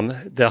mom,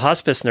 the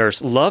hospice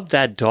nurse, loved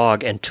that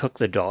dog and took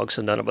the dog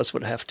so none of us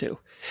would have to.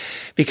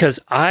 Because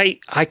I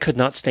could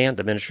not stand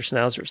the miniature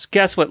schnauzers.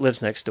 Guess what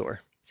lives next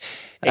door?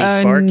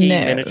 A barky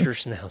miniature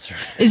schnauzer.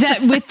 Is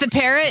that with the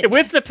parrot?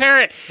 With the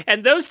parrot.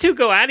 And those two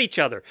go at each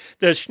other.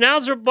 The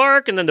schnauzer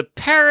bark, and then the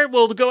parrot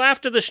will go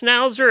after the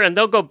schnauzer, and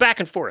they'll go back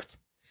and forth.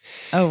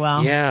 Oh,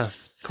 wow. Yeah.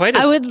 Quite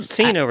a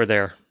scene over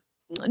there.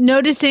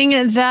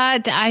 Noticing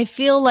that I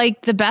feel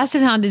like the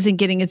Basset Hound isn't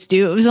getting its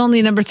due. It was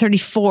only number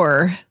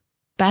 34.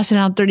 Basset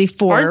Hound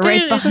 34.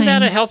 Isn't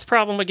that a health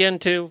problem again,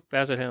 too,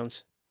 Basset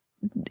Hounds?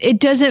 It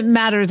doesn't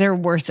matter. They're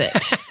worth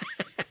it.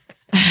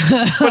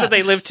 What did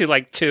they live to,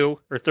 like 2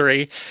 or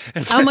 3?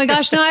 Oh my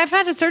gosh, no, I've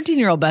had a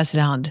 13-year-old Basset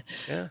Hound.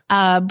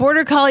 Yeah.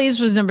 Border Collies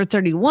was number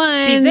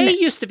 31. See, they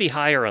used to be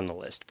higher on the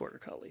list, Border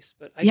Collies.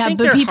 But I think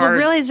but people hard.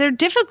 realize they're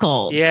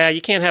difficult. Yeah, you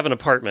can't have an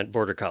apartment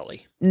Border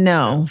Collie.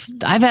 No,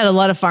 I've had a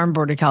lot of farm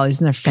Border Collies,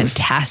 and they're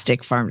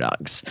fantastic farm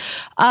dogs.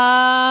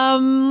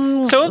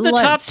 So of the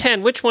top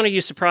 10, which one are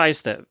you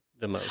surprised at?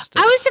 The most.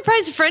 I was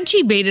surprised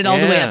Frenchie made it all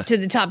the way up to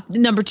the top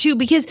number 2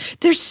 because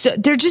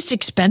they're just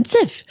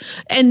expensive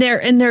and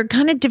they're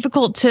kind of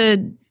difficult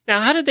to. Now,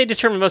 how did they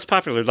determine most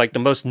popular? Like the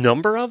most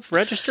number of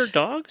registered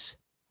dogs?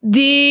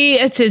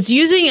 It says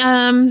using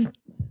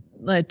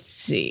let's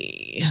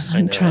see.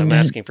 I'm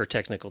asking for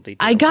technical details.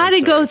 I got to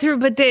go through,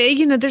 but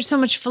there's so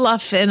much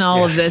fluff in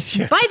all of this.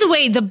 Yeah. By the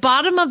way, the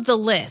bottom of the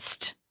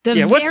list.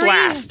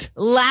 What's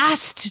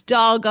last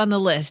dog on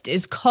the list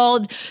is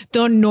called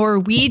the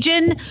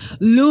Norwegian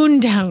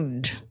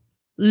Lundehund.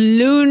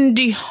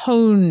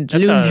 Lundehund.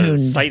 That's a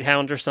sight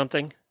hound or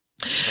something?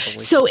 Probably.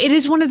 So it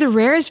is one of the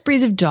rarest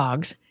breeds of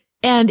dogs,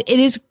 and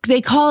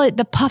they call it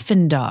the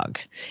puffin dog.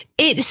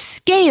 It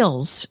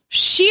scales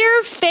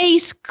sheer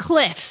face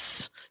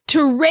cliffs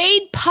to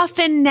raid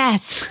puffin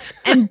nests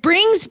and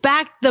brings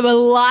back the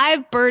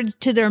alive birds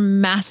to their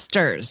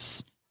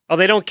masters. Oh,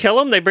 they don't kill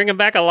them? They bring them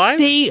back alive?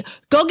 They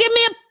go get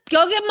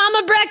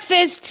mama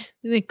breakfast.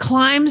 And it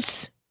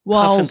climbs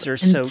walls. Puffins are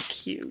so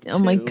cute. Oh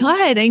my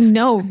God, I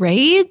know,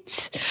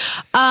 right?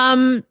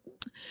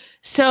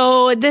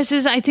 So this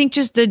is, I think,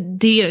 just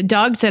the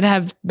dogs that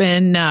have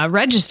been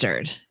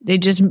registered. They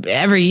just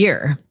every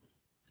year.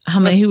 How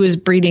many? Who is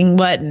breeding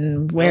what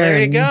and where? Well,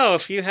 there you go.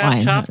 If you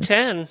have top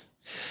 10.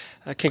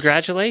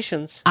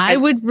 Congratulations. I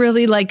would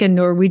really like a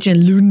Norwegian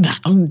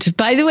Lundehund.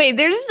 By the way,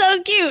 they're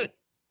so cute.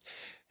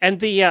 And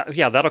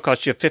that'll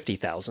cost you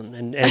 $50,000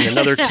 and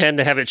another 10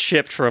 to have it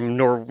shipped from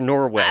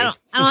Norway. I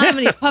don't have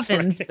any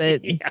puffins,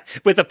 but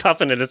with a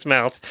puffin in its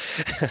mouth.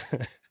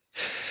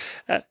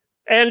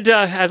 And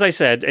as I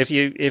said, if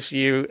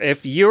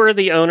you're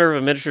the owner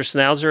of a miniature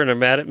schnauzer and are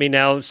mad at me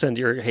now, send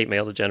your hate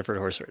mail to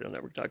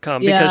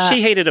Jennifer@horseradionetwork.com because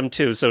she hated them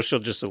too, so she'll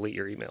just delete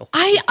your email.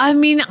 I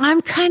mean,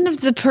 I'm kind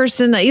of the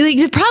person that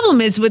the problem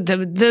is with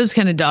those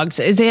kind of dogs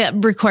is they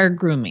require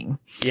grooming.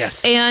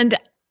 Yes, and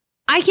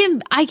I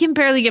can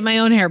barely get my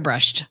own hair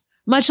brushed,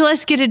 much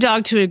less get a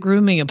dog to a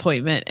grooming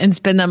appointment and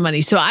spend that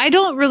money. So I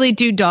don't really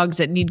do dogs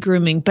that need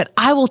grooming, but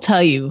I will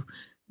tell you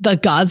the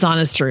God's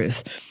honest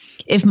truth.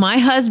 If my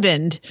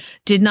husband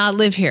did not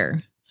live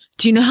here,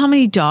 do you know how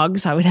many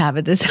dogs I would have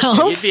at this house?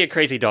 You'd be a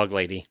crazy dog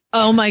lady.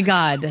 Oh my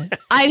God.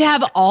 I'd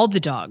have all the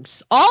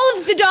dogs. All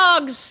of the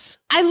dogs.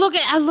 I look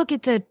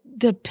at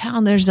the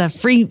pound. There's a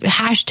free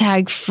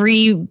hashtag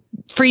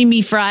free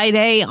me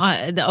Friday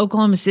on the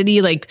Oklahoma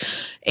City, like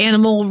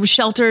animal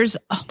shelters.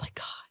 Oh my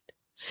God.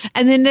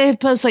 And then they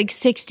post like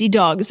 60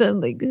 dogs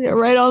and like they're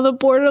right on the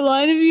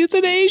borderline of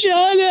euthanasia.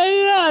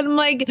 And I'm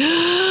like,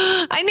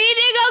 I need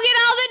to go get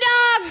all the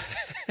dogs.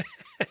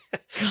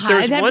 God,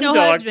 There's one dog.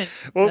 Husband.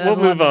 We'll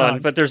move on.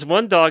 But there's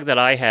one dog that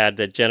I had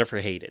that Jennifer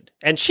hated.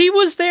 And she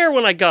was there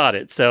when I got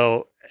it.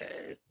 So,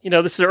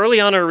 this is early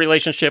on in our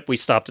relationship. We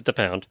stopped at the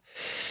pound.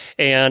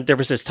 And there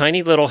was this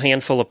tiny little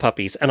handful of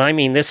puppies. And I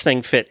mean, this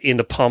thing fit in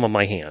the palm of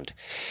my hand.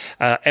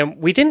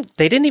 And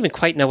they didn't even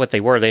quite know what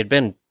they were. They had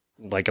been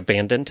like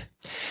abandoned.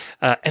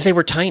 And they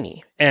were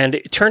tiny. And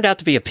it turned out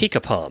to be a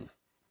Pekapom.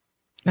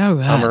 Oh,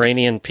 God.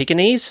 Pomeranian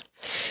Pekingese.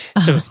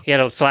 So he had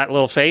a flat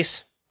little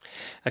face.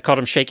 I called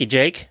him Shaky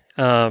Jake.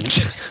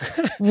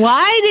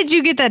 Why did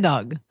you get that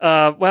dog?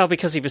 Well,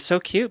 because he was so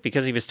cute,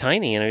 because he was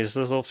tiny, and he was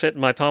this little fit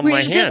in my palm of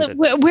my hand.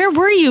 Where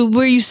were you?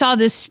 Where you saw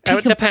this?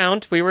 At the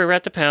pound. We were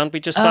at the pound. We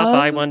just stopped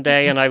by one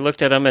day, and I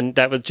looked at him, and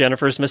that was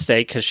Jennifer's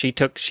mistake, because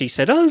she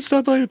said, "Oh, let's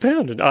stop by the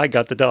pound," and I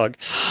got the dog.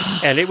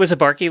 And it was a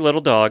barky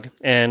little dog,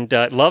 and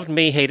loved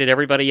me, hated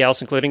everybody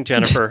else, including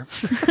Jennifer,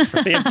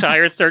 for the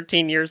entire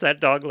 13 years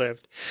that dog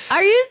lived.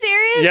 Are you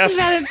serious? Yep. You've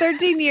had it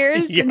 13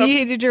 years, Yep. and you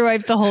hated your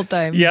wife the whole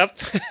time? Yep.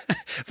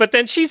 But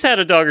then she's had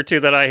a dog or two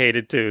that I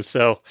hated too,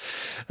 so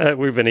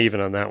we've been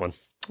even on that one.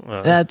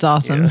 That's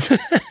awesome.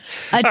 Yeah.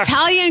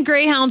 Italian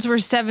Greyhounds were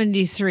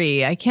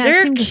 73. I can't.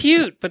 They're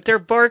cute, but they're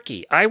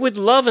barky. I would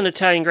love an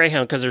Italian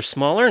Greyhound because they're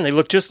smaller and they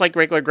look just like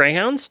regular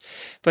Greyhounds,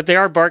 but they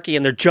are barky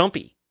and they're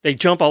jumpy. They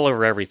jump all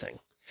over everything.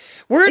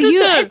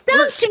 It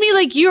sounds to me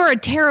like you're a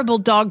terrible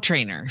dog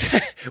trainer.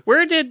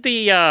 Where did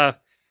the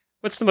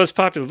what's the most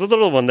popular? The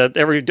little one that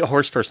every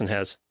horse person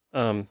has.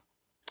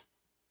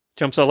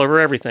 Jumps all over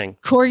everything.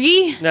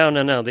 Corgi?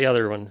 No. The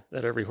other one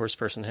that every horse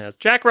person has.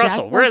 Jack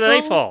Russell. Where do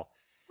they fall?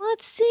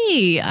 Let's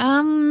see.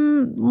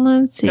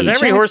 Because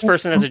every horse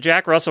person has a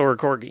Jack Russell or a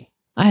Corgi.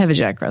 I have a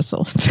Jack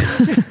Russell.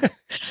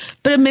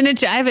 But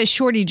I have a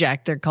Shorty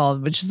Jack, they're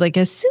called, which is like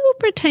a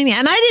super tiny.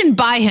 And I didn't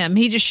buy him.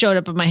 He just showed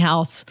up at my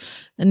house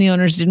and the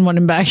owners didn't want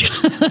him back.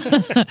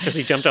 Because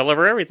he jumped all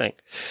over everything.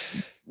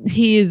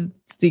 He is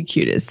the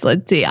cutest.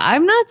 Let's see.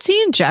 I'm not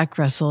seeing Jack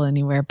Russell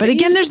anywhere. But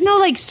again, there's no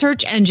like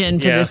search engine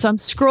for this. So I'm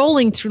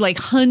scrolling through like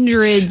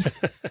hundreds.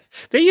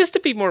 They used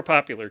to be more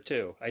popular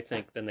too, I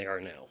think, than they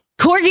are now.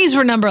 Corgis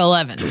were number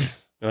 11. Well,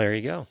 there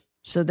you go.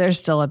 So they're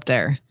still up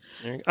there.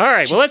 All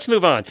right, well, let's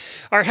move on.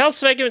 Our health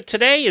segment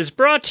today is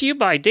brought to you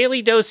by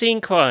Daily Dose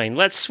Equine.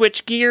 Let's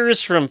switch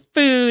gears from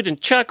food and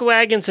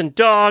chuckwagons and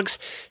dogs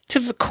to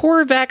the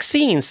core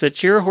vaccines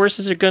that your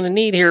horses are going to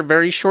need here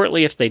very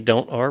shortly if they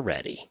don't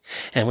already.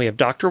 And we have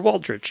Dr.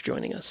 Waldrich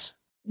joining us.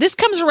 This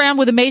comes around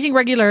with amazing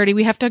regularity.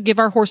 We have to give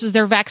our horses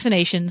their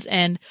vaccinations.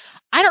 And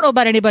I don't know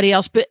about anybody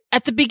else, but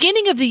at the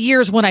beginning of the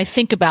year is when I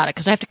think about it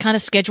because I have to kind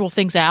of schedule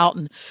things out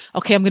and,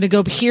 okay, I'm going to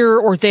go here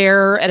or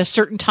there at a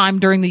certain time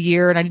during the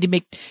year. And I need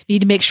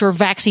to make sure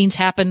vaccines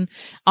happen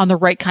on the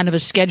right kind of a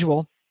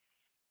schedule.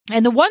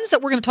 And the ones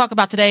that we're going to talk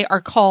about today are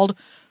called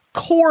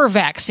core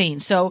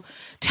vaccines. So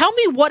tell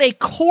me what a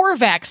core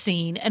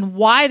vaccine and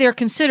why they're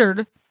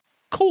considered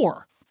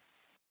core.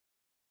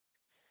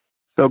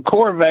 So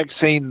core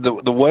vaccine,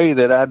 the way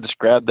that I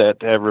describe that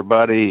to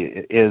everybody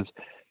is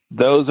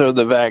those are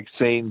the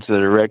vaccines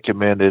that are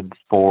recommended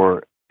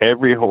for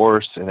every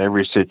horse in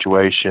every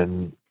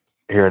situation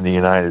here in the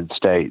United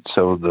States.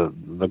 So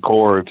the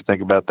core, if you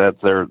think about that,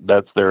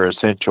 that's their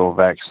essential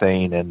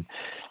vaccine, and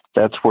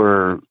that's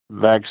where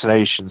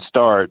vaccination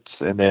starts.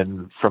 And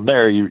then from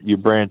there, you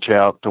branch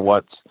out to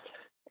what's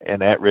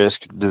an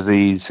at-risk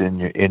disease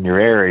in your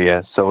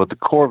area. So with the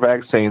core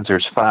vaccines,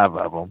 there's 5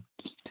 of them.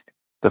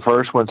 The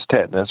first one's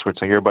tetanus, which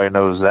everybody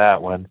knows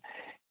that one.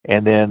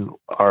 And then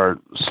our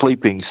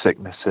sleeping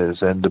sicknesses.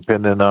 And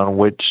depending on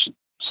which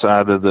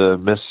side of the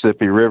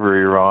Mississippi River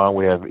you're on,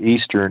 we have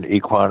eastern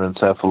equine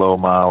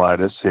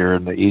encephalomyelitis here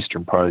in the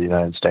eastern part of the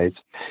United States,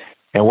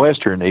 and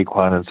western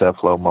equine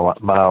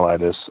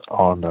encephalomyelitis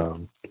on the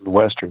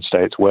western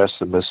states, west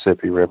of the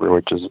Mississippi River,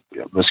 which is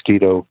a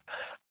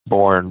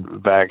mosquito-borne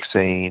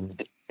vaccine.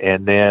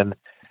 And then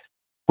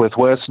with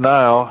West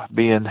Nile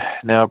being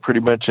now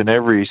pretty much in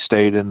every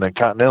state in the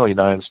continental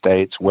United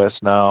States,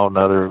 West Nile,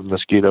 another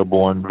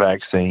mosquito-borne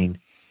vaccine,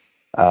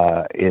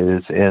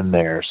 is in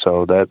there.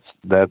 So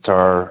that's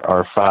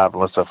our 5,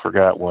 unless I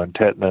forgot one: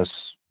 tetanus,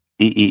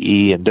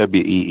 EEE, and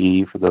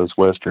WEE for those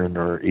western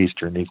or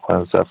eastern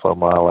equine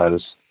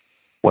encephalomyelitis,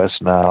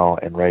 West Nile,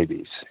 and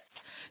rabies.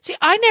 See,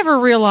 I never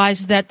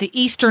realized that the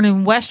eastern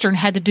and western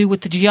had to do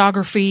with the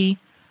geography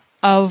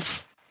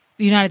of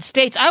the United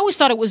States. I always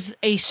thought it was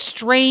a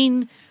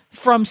strain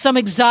from some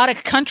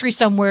exotic country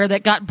somewhere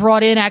that got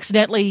brought in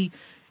accidentally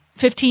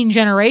 15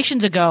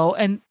 generations ago,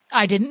 and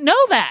I didn't know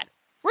that.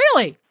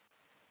 Really?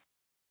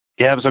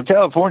 Yeah, so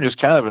California is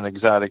kind of an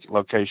exotic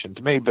location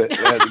to me, but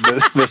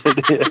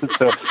it is.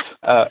 So,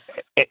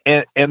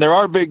 and there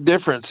are big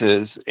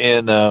differences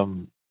in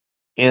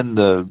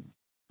the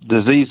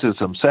diseases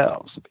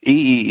themselves.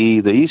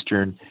 EEE, the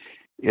eastern,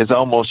 is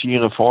almost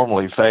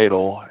uniformly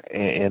fatal,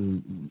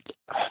 and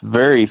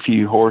very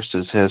few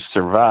horses have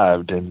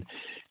survived. And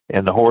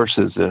And the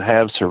horses that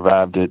have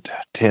survived it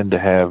tend to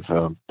have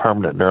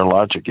permanent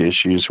neurologic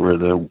issues, where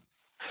the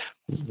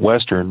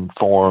Western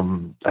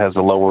form has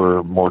a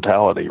lower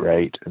mortality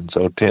rate, and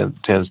so it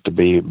tends to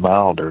be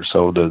milder.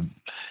 So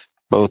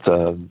both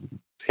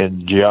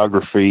in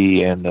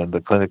geography and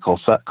the clinical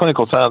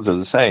signs are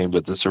the same,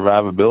 but the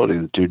survivability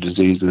of the two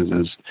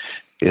diseases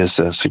is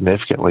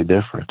significantly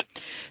different.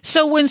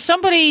 So when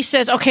somebody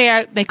says,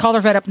 okay, they call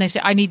their vet up and they say,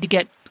 I need to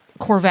get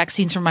core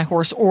vaccines for my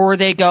horse, or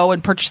they go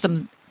and purchase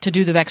them to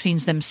do the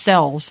vaccines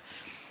themselves,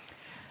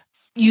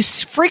 you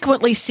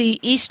frequently see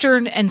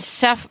Eastern and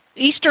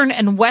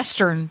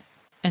Western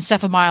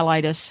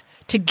encephalitis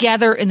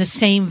together in the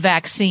same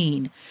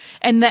vaccine.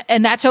 And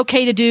that's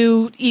okay to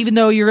do even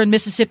though you're in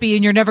Mississippi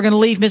and you're never going to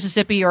leave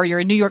Mississippi, or you're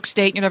in New York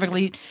State and you're never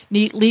going to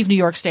leave New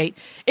York State.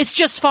 It's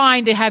just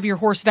fine to have your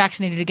horse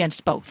vaccinated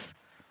against both.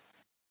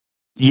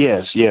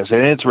 Yes,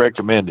 and it's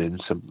recommended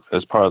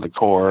as part of the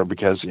core,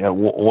 because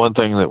one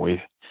thing that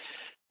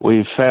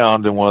we've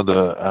found, and one of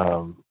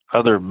the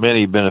other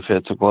many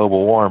benefits of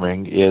global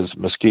warming, is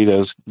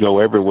mosquitoes go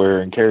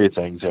everywhere and carry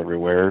things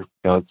everywhere.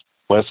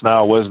 West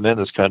Nile wasn't in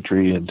this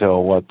country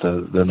until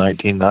the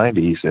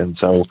 1990s, and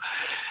so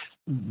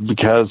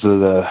because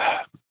of the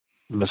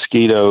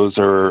mosquitoes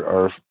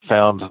are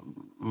found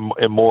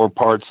in more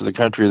parts of the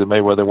country than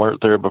maybe where they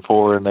weren't there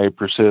before, and they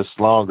persist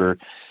longer,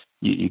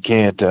 you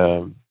can't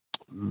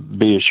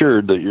be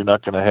assured that you're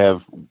not going to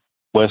have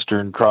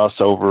Western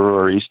crossover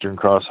or Eastern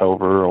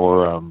crossover,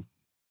 or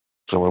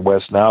so when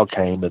West Nile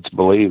came, it's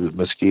believed that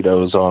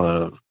mosquitoes on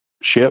a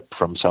ship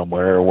from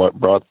somewhere are what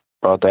brought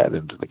that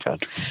into the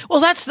country.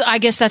 Well, I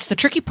guess that's the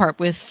tricky part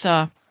with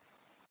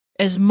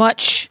as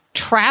much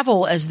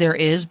travel as there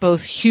is,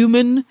 both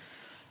human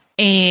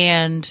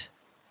and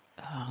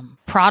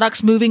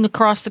products moving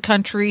across the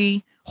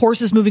country,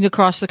 horses moving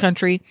across the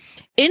country,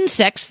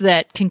 insects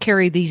that can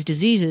carry these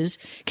diseases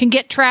can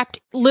get trapped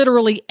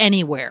literally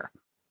anywhere.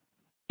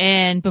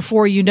 And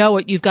before you know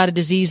it, you've got a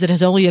disease that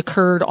has only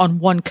occurred on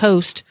one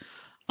coast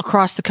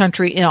across the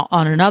country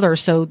on another.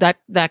 So that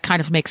kind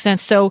of makes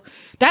sense. So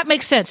that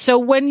makes sense. So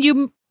when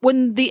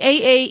the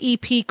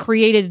AAEP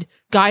created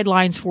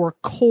guidelines for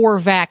core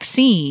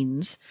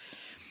vaccines,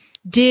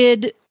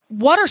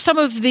 what are some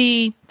of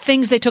the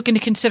things they took into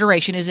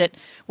consideration? Is it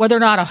whether or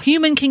not a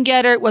human can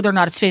get it, whether or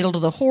not it's fatal to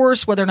the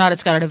horse, whether or not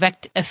it's got an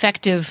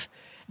effective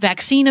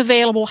vaccine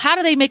available? How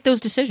do they make those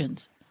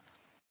decisions?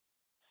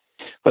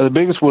 Well, the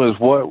biggest one is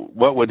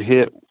what would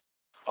hit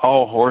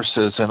all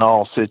horses in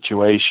all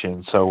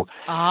situations. So,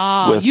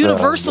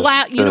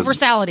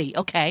 universality.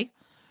 Okay.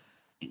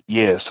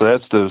 Yeah, so I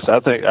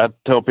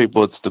tell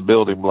people it's the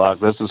building block.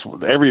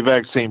 Every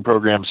vaccine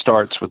program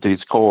starts with these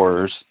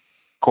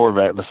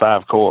the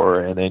 5 core,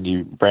 and then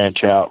you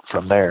branch out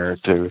from there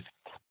to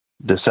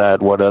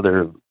decide what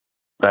other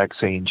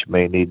vaccines you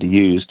may need to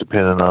use,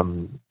 depending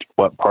on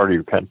what part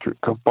of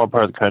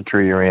the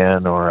country you're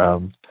in,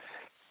 or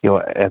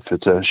if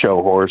it's a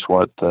show horse,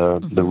 what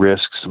the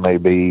risks may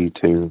be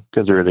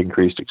because they're at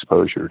increased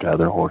exposure to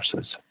other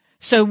horses.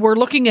 So we're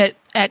looking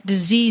at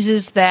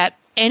diseases that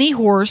any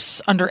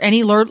horse under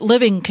any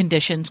living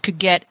conditions could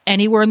get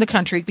anywhere in the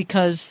country,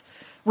 because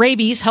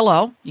rabies,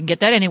 you can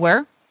get that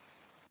anywhere.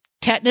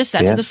 Tetanus,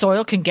 that's in the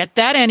soil, can get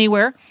that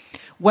anywhere.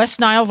 West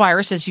Nile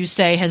virus, as you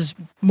say, has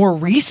more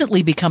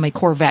recently become a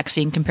core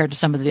vaccine compared to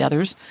some of the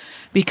others,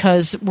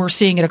 because we're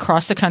seeing it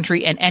across the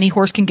country, and any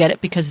horse can get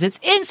it because it's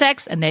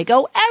insects and they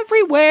go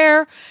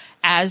everywhere,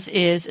 as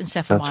is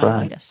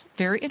encephalitis. Right.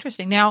 Very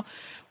interesting. Now,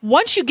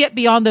 once you get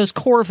beyond those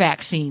core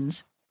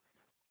vaccines,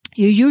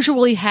 you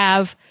usually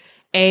have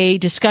a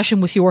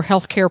discussion with your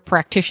healthcare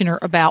practitioner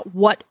about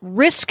what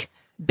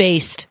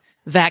risk-based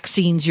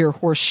vaccines your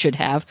horse should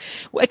have.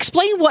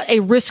 Explain what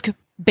a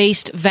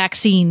risk-based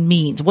vaccine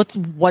means.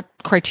 What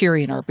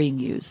criterion are being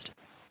used?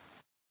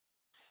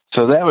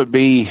 So that would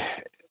be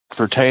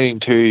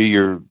pertaining to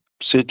your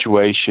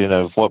situation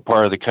of what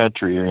part of the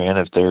country you're in.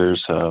 If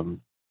there's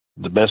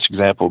the best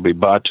example would be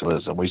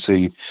botulism. We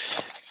see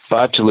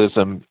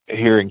botulism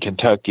here in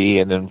Kentucky,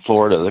 and in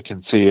Florida they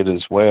can see it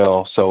as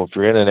well. So if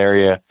you're in an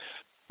area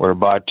where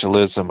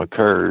botulism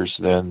occurs,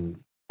 then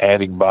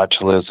adding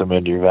botulism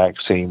into your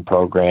vaccine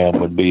program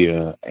would be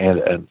an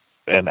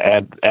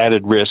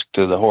added risk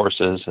to the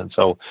horses, and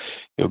so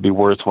it would be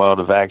worthwhile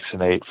to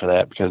vaccinate for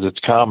that, because it's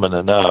common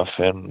enough,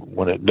 and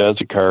when it does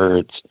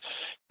occur,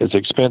 it's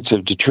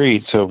expensive to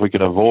treat. So if we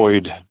can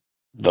avoid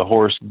the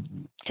horse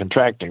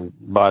contracting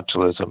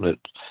botulism,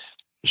 that's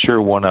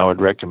sure one I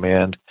would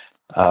recommend.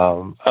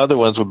 Other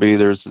ones would be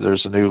there's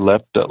a new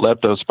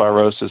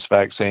leptospirosis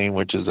vaccine,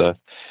 which is a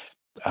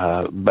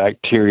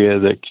bacteria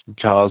that can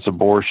cause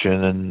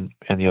abortion,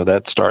 and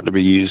that's starting to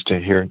be used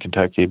here in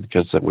Kentucky,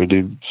 because we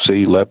do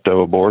see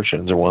lepto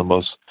abortions are one of the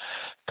most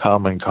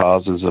common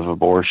causes of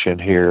abortion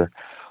here.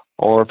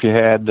 Or if you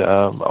had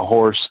a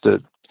horse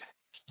that,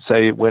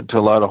 say, went to a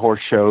lot of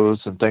horse shows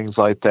and things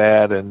like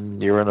that,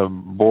 and you're in a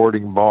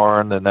boarding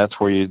barn, and that's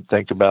where you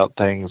think about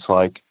things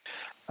like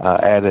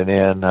adding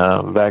in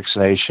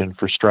vaccination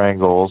for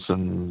strangles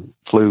and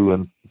flu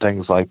and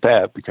things like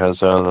that, because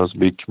those would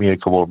be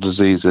communicable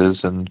diseases,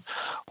 and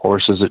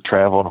horses that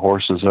travel and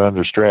horses that are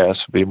under stress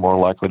would be more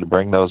likely to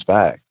bring those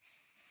back.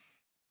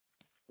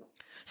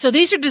 So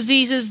these are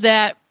diseases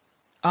that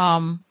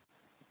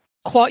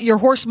your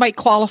horse might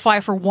qualify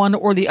for one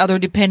or the other,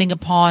 depending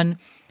upon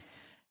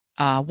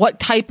what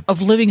type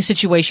of living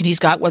situation he's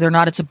got, whether or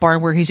not it's a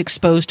barn where he's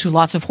exposed to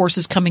lots of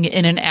horses coming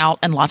in and out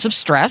and lots of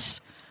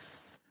stress.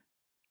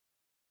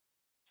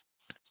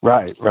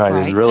 Right.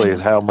 It really is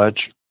how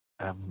much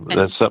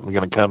that's something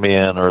going to come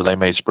in, or they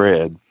may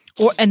spread.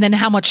 And then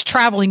how much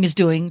traveling is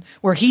doing,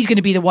 where he's going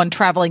to be the one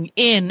traveling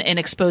in and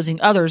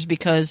exposing others,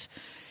 because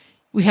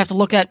we have to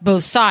look at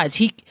both sides.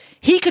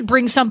 He could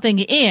bring something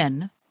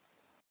in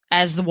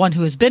as the one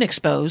who has been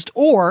exposed,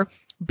 or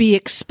be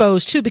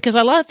exposed too, because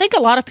I think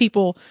a lot of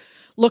people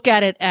look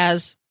at it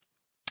as,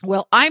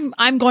 well,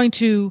 I'm going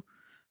to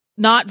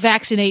not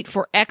vaccinate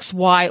for X,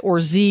 Y,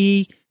 or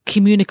Z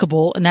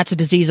communicable, and that's a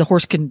disease a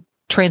horse can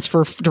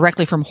transfer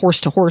directly from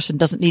horse to horse and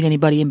doesn't need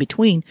anybody in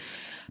between,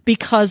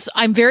 because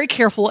I'm very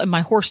careful and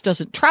my horse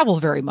doesn't travel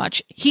very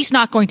much. He's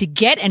not going to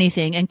get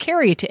anything and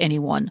carry it to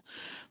anyone.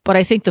 But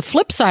I think the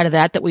flip side of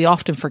that we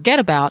often forget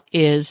about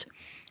is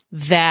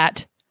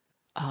that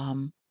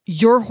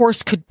your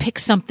horse could pick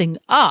something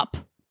up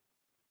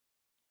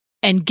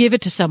and give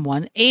it to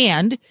someone,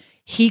 and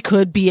he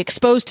could be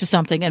exposed to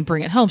something and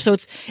bring it home. So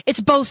it's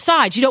both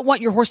sides. You don't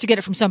want your horse to get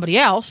it from somebody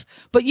else,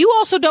 but you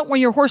also don't want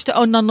your horse to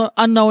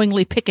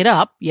unknowingly pick it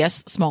up,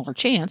 yes, smaller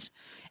chance,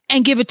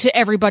 and give it to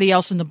everybody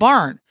else in the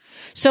barn.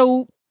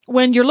 So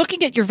when you're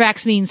looking at your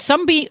vaccines,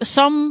 some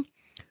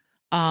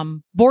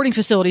boarding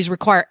facilities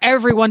require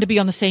everyone to be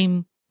on the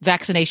same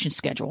vaccination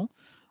schedule.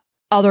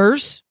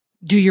 Others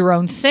do your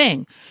own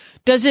thing.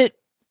 Does it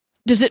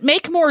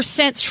make more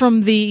sense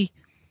from the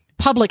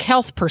public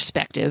health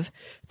perspective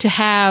to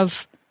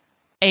have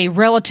a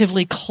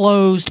relatively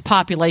closed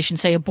population,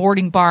 say a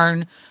boarding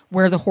barn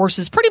where the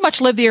horses pretty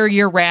much live there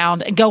year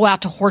round and go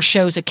out to horse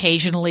shows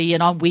occasionally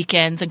and on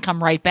weekends and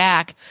come right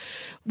back?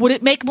 Would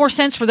it make more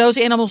sense for those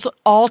animals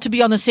all to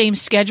be on the same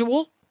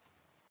schedule?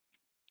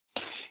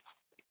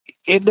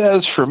 It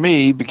does for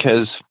me,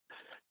 because,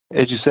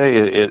 as you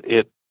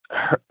say,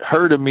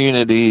 herd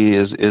immunity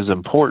is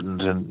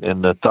important,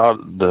 and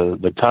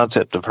the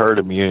concept of herd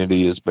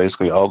immunity is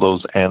basically all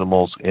those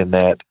animals in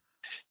that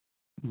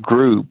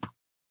group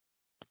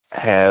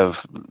have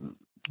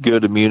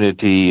good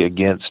immunity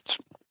against,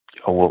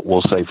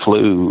 we'll say,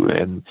 flu,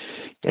 and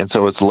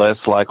so it's less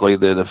likely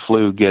that if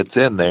flu gets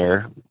in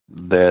there,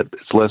 that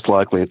it's less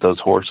likely that those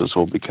horses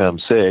will become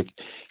sick.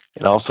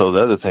 And also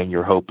the other thing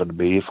you're hoping to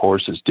be, if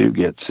horses do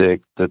get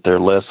sick, that they're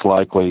less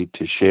likely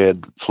to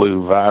shed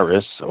flu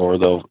virus, or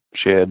they'll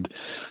shed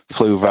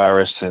flu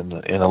virus in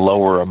a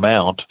lower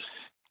amount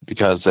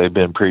because they've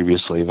been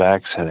previously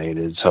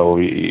vaccinated. So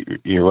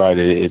you're right.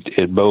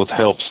 It both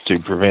helps to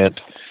prevent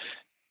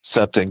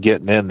something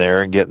getting in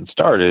there and getting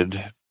started.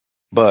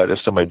 But if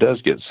somebody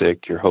does get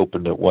sick, you're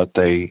hoping that what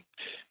they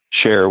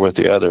share with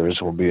the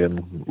others will be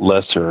in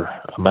lesser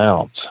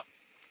amounts.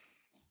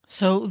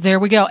 So there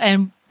we go.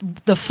 And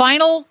the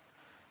final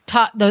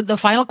the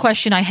final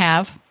question I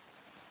have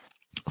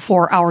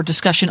for our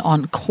discussion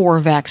on core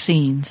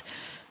vaccines,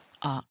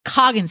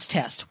 Coggins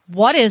test.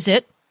 What is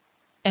it,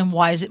 and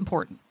why is it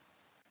important?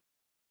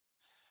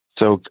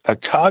 So a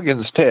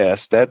Coggins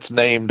test, that's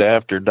named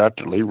after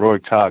Dr. Leroy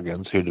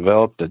Coggins, who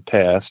developed the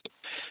test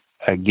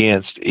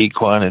against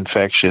equine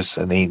infectious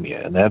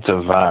anemia, and that's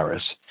a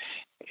virus.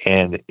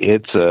 And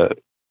it's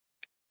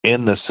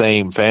in the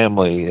same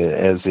family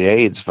as the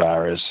AIDS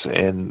virus.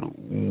 And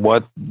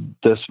what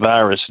this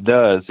virus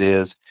does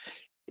is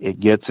it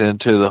gets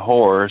into the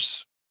horse,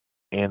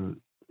 and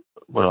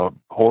when a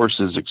horse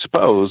is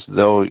exposed,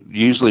 they'll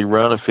usually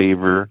run a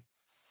fever,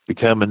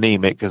 become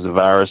anemic, because the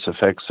virus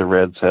affects the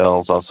red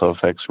cells, also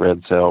affects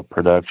red cell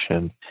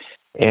production,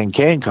 and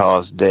can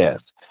cause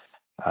death.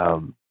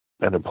 And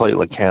the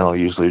platelet count will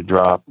usually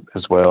drop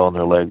as well, and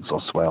their legs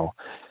will swell.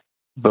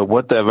 But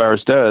what that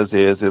virus does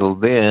is it'll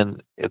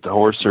then, if the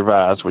horse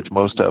survives, which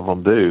most of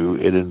them do,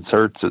 it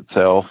inserts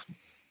itself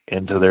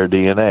into their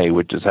DNA,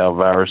 which is how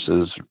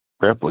viruses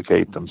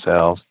replicate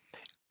themselves,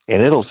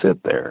 and it'll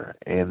sit there.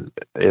 And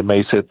it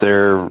may sit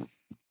there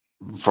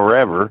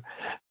forever,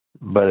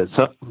 but at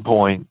some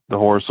point the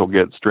horse will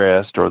get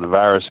stressed, or the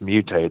virus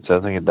mutates. I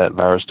think that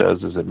virus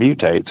does is it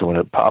mutates, and when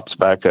it pops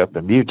back up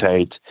and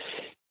mutates,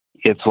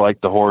 it's like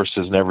the horse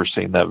has never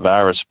seen that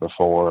virus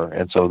before,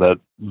 and so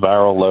that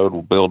viral load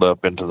will build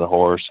up into the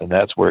horse, and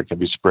that's where it can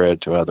be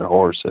spread to other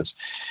horses.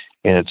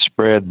 And it's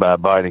spread by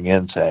biting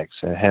insects,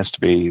 and it has to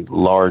be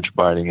large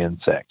biting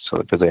insects, so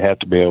because they have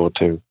to be able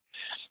to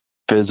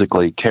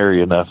physically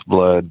carry enough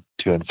blood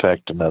to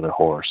infect another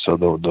horse. So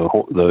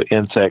the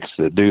insects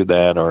that do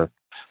that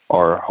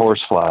are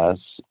horse flies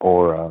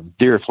or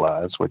deer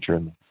flies, which are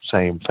in the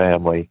same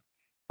family.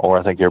 Or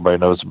I think everybody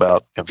knows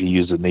about, if you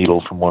use a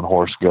needle from one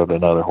horse to go to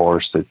another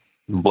horse, that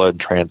blood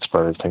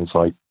transfer, things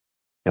like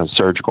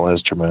surgical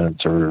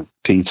instruments or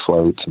teeth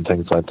floats and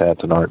things like that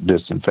aren't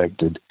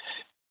disinfected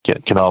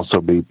can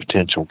also be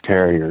potential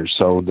carriers.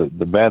 So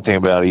the bad thing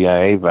about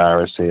EIA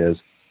virus is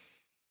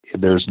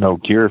there's no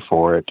cure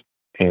for it,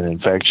 and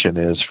infection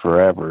is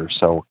forever.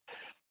 So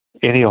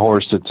any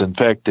horse that's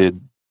infected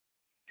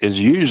is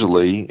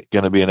usually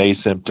going to be an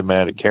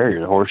asymptomatic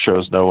carrier. The horse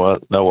shows no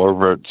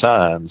overt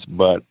signs,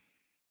 but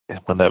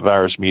when that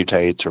virus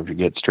mutates or if you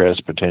get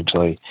stressed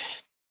potentially,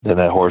 then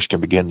that horse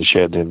can begin to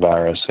shed the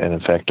virus and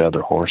infect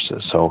other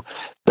horses. So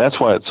that's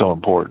why it's so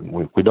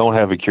important. We don't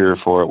have a cure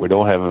for it. We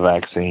don't have a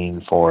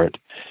vaccine for it.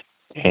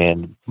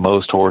 And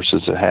most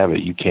horses that have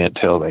it, you can't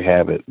tell they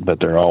have it, but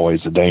they're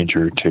always a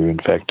danger to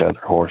infect other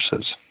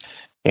horses.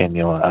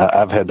 And,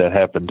 I've had that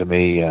happen to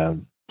me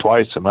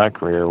twice in my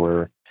career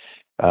where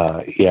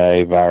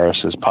EIA virus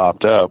has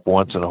popped up,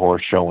 once in a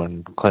horse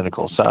showing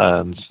clinical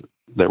signs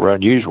that were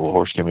unusual. A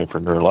horse came in for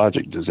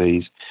neurologic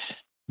disease.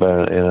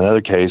 But in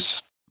another case,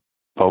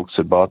 folks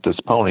had bought this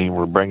pony,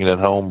 were bringing it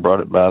home, brought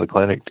it by the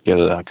clinic to get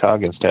a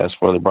Coggins test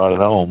before they brought it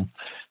home,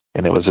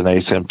 and it was an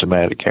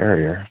asymptomatic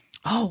carrier.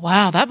 Oh,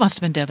 wow. That must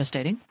have been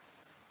devastating.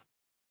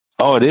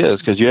 Oh, it is,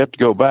 because you have to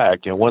go back.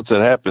 Once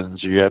that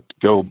happens, you have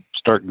to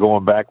start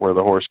going back where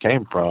the horse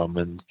came from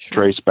and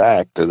trace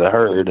back to the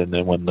herd. And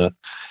then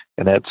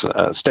and that's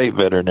a state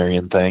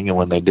veterinarian thing. And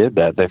when they did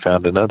that, they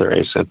found another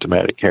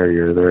asymptomatic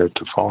carrier there at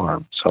the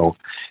farm. So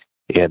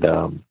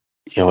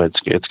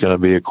it's going to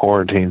be a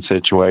quarantine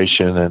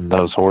situation, and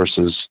those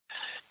horses,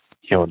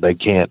 they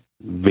can't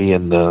be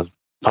in the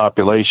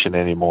population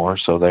anymore,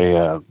 so they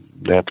have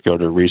to go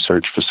to a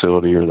research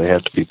facility or they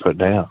have to be put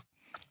down.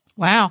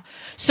 Wow.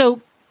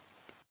 So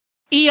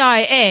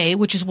EIA,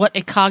 which is what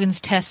a Coggins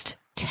test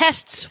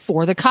tests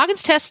for, the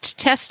Coggins test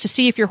tests to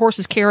see if your horse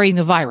is carrying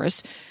the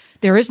virus.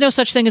 There is no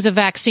such thing as a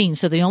vaccine,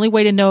 so the only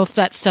way to know if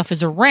that stuff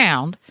is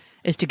around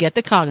is to get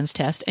the Coggins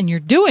test, and you're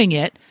doing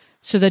it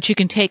so that you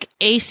can take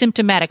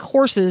asymptomatic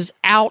horses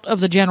out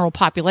of the general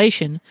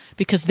population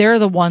because they're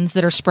the ones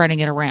that are spreading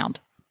it around.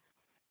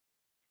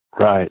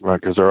 Right,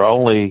 because our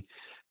only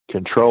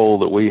control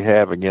that we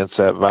have against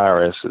that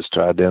virus is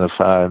to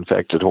identify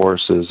infected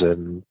horses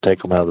and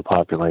take them out of the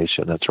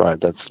population. That's right.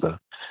 That's the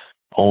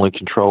only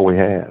control we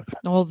have.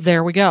 Well,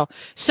 there we go.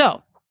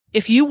 So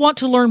if you want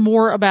to learn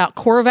more about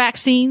core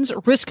vaccines,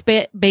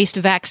 risk-based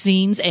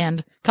vaccines,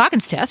 and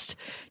Coggins tests,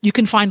 you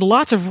can find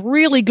lots of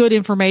really good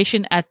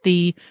information at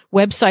the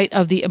website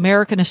of the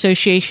American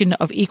Association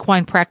of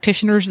Equine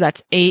Practitioners.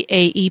 That's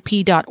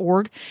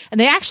AAEP.org. And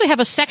they actually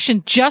have a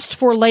section just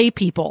for lay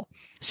people.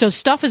 So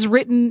stuff is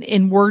written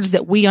in words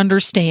that we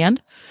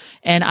understand.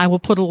 And I will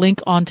put a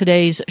link on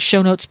today's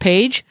show notes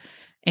page.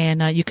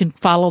 And you can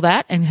follow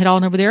that and head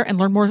on over there and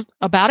learn more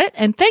about it.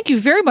 And thank you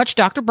very much,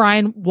 Dr.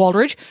 Brian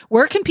Waldridge.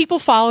 Where can people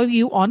follow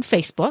you on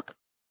Facebook?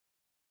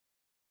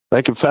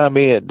 They can find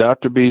me at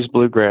Dr. B's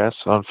Bluegrass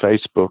on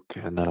Facebook.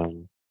 And I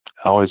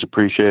always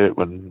appreciate it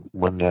when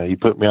you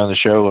put me on the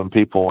show and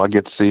I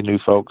get to see new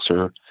folks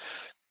are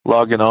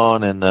logging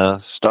on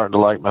and starting to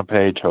like my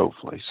page,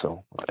 hopefully.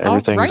 So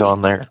everything's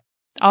on there.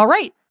 All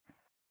right.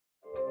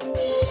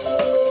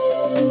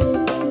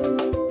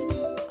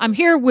 I'm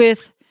here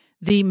with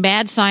the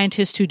mad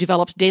scientist who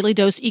developed Daily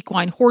Dose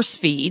Equine Horse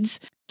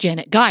Feeds,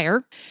 Janet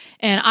Geyer.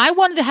 And I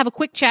wanted to have a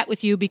quick chat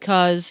with you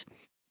because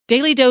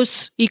Daily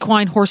Dose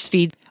Equine Horse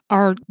Feed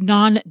are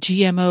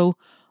non-GMO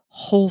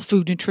whole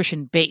food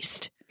nutrition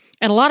based.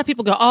 And a lot of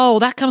people go, oh,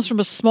 that comes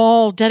from a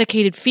small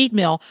dedicated feed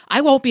mill.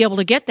 I won't be able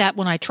to get that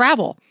when I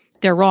travel.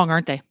 They're wrong,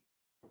 aren't they?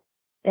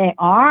 They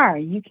are.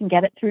 You can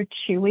get it through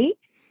Chewy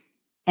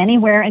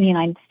anywhere in the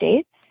United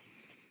States.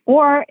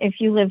 Or if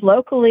you live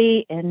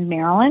locally in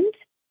Maryland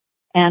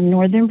and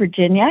Northern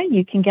Virginia,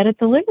 you can get it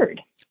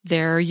delivered.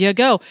 There you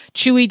go.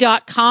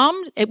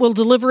 Chewy.com. It will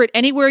deliver it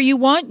anywhere you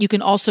want. You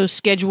can also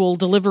schedule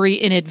delivery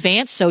in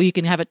advance so you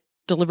can have it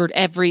delivered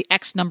every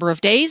X number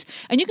of days.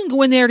 And you can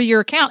go in there to your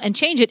account and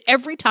change it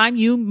every time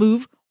you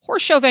move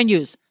horse show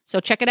venues. So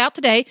check it out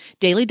today,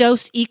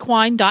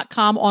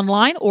 dailydoseequine.com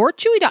online or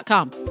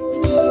chewy.com.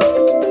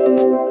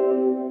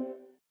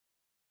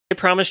 I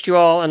promised you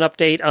all an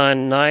update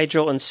on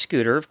Nigel and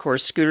Scooter. Of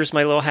course, Scooter's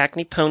my little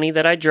hackney pony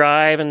that I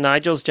drive, and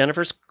Nigel's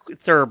Jennifer's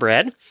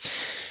thoroughbred.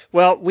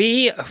 Well,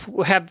 we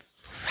have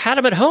had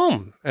them at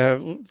home.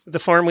 The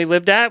farm we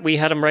lived at, we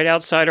had them right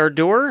outside our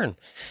door and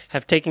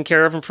have taken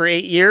care of them for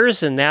 8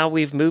 years, and now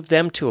we've moved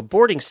them to a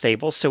boarding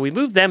stable. So we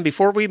moved them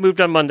before we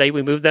moved on Monday.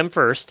 We moved them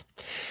first.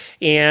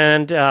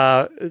 And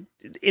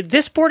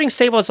this boarding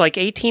stable is like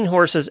 18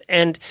 horses,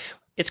 and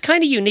it's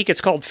kind of unique.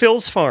 It's called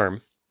Phil's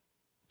Farm.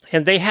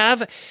 And they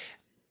have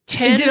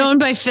 10... Is it owned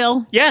by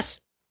Phil?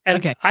 Yes. And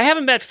okay. I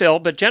haven't met Phil,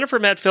 but Jennifer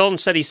met Phil and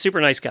said he's a super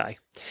nice guy.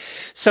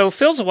 So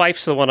Phil's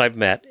wife's the one I've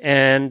met,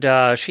 and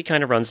she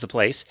kind of runs the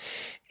place.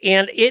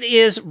 And it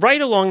is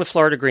right along the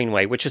Florida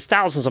Greenway, which is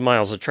thousands of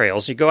miles of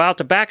trails. You go out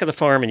the back of the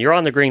farm, and you're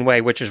on the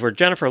Greenway, which is where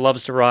Jennifer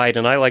loves to ride,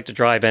 and I like to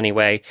drive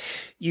anyway.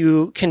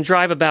 You can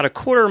drive about a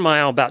quarter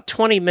mile, about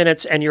 20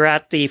 minutes, and you're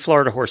at the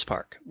Florida Horse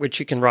Park,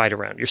 which you can ride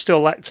around. It's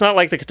not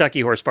like the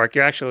Kentucky Horse Park.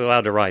 You're actually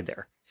allowed to ride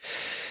there.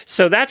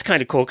 So that's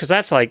kind of cool because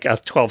that's like a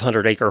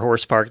 1,200 acre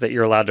horse park that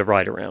you're allowed to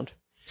ride around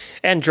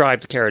and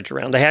drive the carriage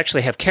around. They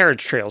actually have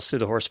carriage trails through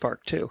the horse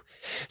park too.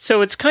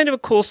 So it's kind of a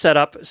cool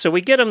setup. So we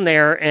get them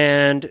there,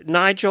 and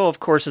Nigel, of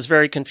course, is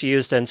very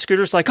confused, and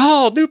Scooter's like,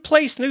 oh, new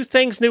place, new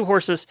things, new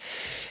horses.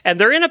 And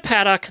they're in a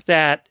paddock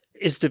that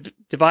is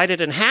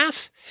divided in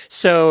half.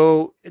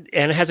 So,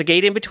 and it has a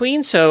gate in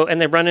between. So, and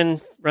they run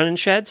in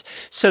sheds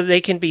so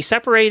they can be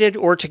separated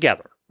or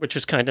together, which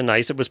is kind of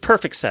nice. It was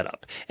perfect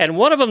setup. And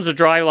one of them's a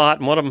dry lot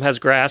and one of them has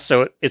grass.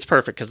 So it's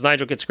perfect because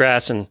Nigel gets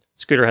grass and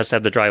Scooter has to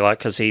have the dry lot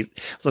because he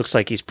looks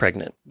like he's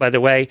pregnant. By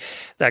the way,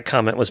 that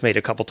comment was made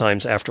a couple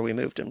times after we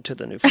moved him to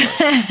the new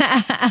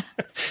farm.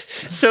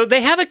 So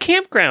they have a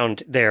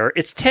campground there.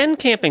 It's 10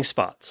 camping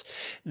spots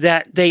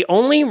that they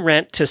only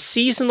rent to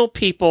seasonal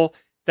people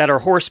that are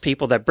horse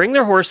people that bring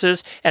their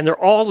horses, and they're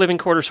all living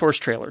quarters horse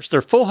trailers.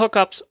 They're full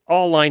hookups,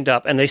 all lined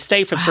up, and they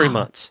stay for 3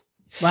 months.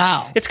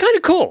 Wow. It's kind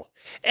of cool.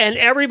 And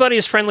everybody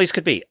as friendly as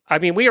could be. I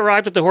mean, we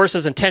arrived with the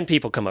horses and 10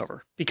 people come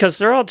over because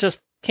they're all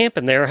just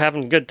camping there,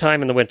 having a good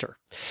time in the winter.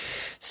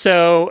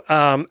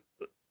 So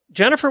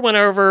Jennifer went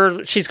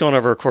over. She's gone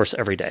over, of course,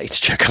 every day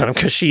to check on them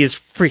because she is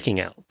freaking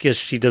out because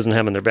she doesn't have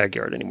them in their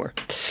backyard anymore.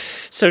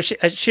 So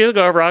she'll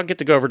go over. I'll get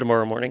to go over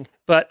tomorrow morning.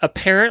 But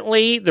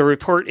apparently the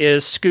report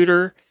is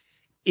Scooter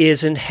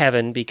is in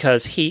heaven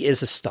because he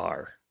is a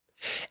star.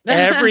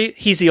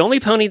 He's the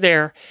only pony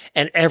there,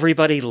 and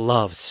everybody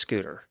loves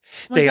Scooter.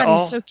 Oh my God,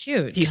 he's so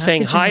cute. He's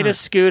saying hi to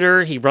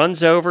Scooter. He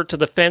runs over to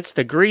the fence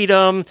to greet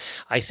him.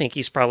 I think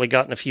he's probably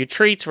gotten a few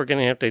treats. We're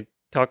going to have to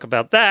talk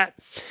about that.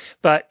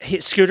 But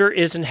Scooter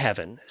is in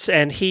heaven,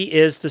 and he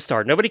is the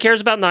star. Nobody cares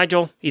about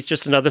Nigel. He's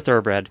just another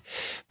thoroughbred.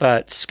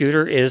 But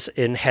Scooter is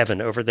in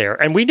heaven over there.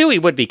 And we knew he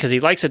would be because he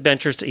likes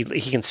adventures. He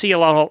can see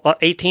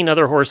 18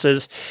 other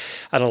horses,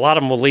 and a lot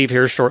of them will leave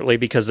here shortly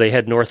because they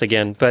head north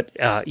again. But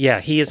yeah,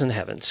 he is in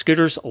heaven.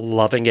 Scooter's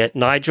loving it.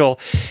 Nigel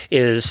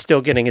is still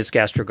getting his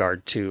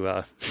GastroGuard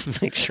to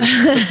make sure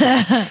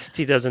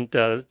he doesn't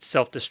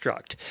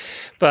self-destruct.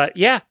 But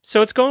yeah,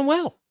 so it's going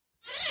well.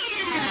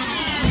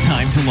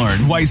 Time to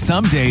learn why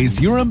some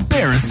days you're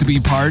embarrassed to be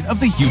part of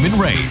the human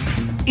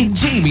race. In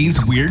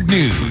Jamie's Weird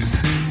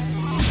News.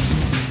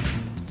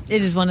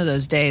 It is one of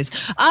those days.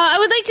 I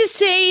would like to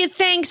say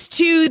thanks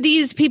to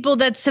these people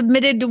that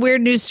submitted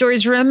weird news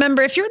stories.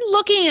 Remember, if you're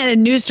looking at a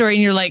news story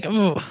and you're like,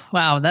 oh,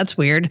 wow, that's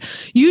weird,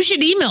 you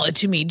should email it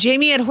to me,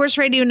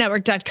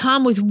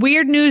 jamie@horseradionetwork.com with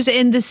weird news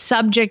in the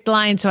subject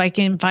line so I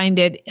can find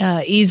it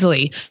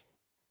easily.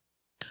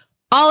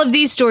 All of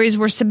these stories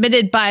were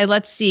submitted by,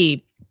 let's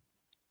see,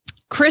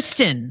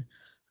 Kristen,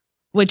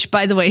 which,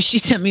 by the way, she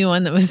sent me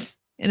one that was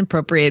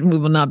inappropriate and we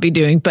will not be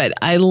doing, but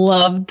I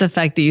love the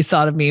fact that you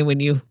thought of me when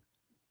you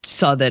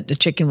saw that the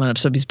chicken went up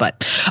somebody's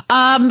butt.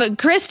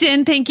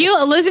 Kristen, thank you.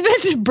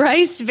 Elizabeth,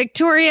 Bryce,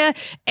 Victoria,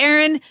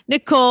 Aaron,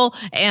 Nicole,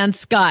 and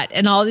Scott.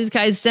 And all these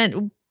guys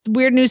sent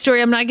weird news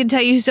story. I'm not going to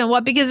tell you who sent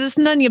what because it's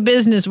none of your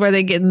business where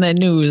they get in the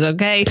news,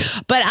 okay?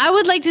 But I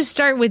would like to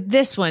start with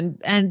this one,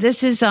 and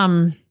this is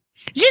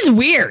just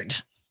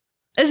weird.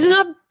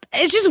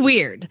 It's just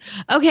weird.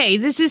 Okay,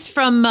 this is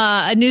from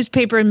a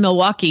newspaper in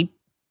Milwaukee.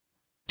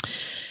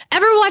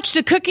 Ever watched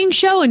a cooking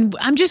show? And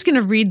I'm just going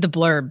to read the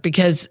blurb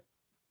because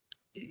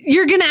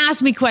you're going to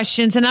ask me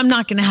questions and I'm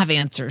not going to have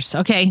answers.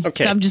 Okay.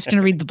 So I'm just going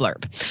to read the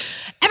blurb.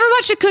 Ever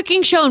watched a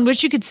cooking show in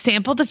which you could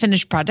sample the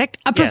finished product?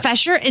 A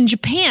professor in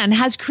Japan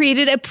has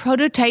created a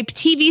prototype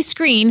TV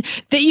screen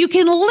that you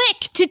can lick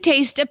to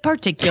taste a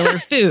particular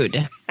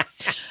food.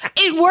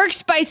 It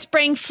works by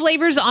spraying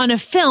flavors on a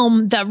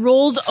film that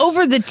rolls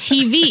over the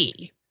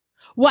TV.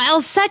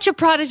 While such a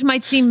product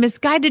might seem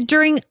misguided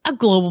during a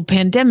global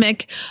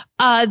pandemic,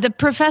 the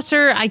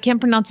professor, I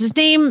can't pronounce his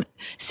name,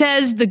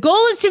 says the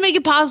goal is to make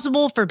it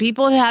possible for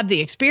people to have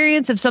the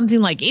experience of something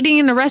like eating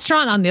in a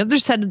restaurant on the other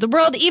side of the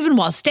world, even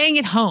while staying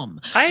at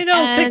home. I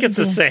don't think it's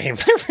the same.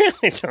 I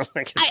really don't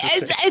think it's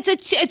the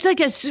same.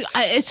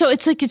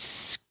 It's like a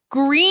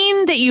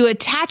screen that you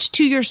attach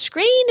to your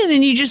screen and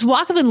then you just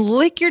walk up and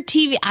lick your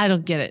TV. I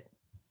don't get it.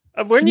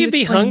 Wouldn't you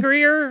be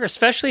hungrier,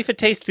 especially if it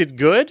tasted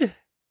good?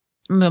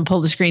 I'm going to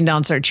pull the screen down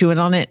and start chewing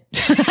on it.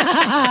 All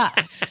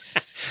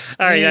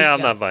right, yeah,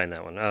 I'm not buying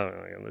that one. Oh,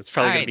 it's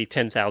probably going to be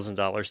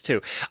 $10,000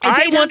 too.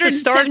 I want the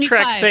Star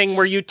Trek thing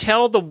where you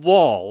tell the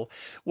wall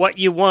what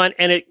you want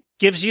and it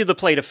gives you the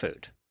plate of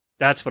food.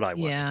 That's what I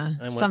want. Yeah,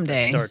 I want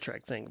someday. The Star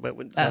Trek thing. But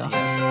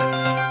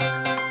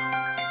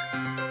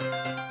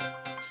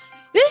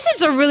This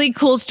is a really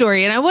cool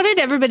story, and I wanted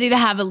everybody to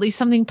have at least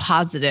something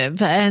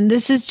positive. And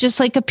this is just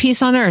like a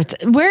piece on earth.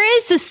 Where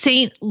is the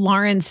St.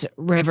 Lawrence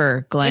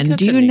River, Glenn?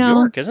 Do you know? New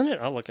York, isn't it?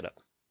 I'll look it up.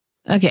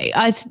 Okay,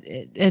 I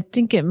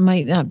think it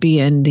might not be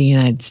in the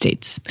United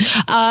States.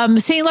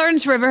 St.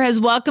 Lawrence River has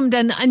welcomed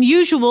an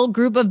unusual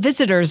group of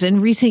visitors in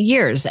recent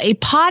years. A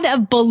pod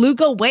of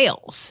beluga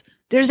whales.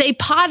 There's a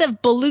pod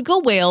of beluga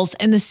whales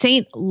in the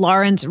St.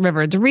 Lawrence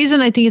River. The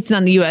reason I think it's not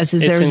in the U.S.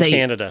 is it's in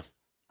Canada.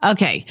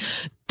 Okay,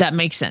 that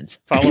makes sense.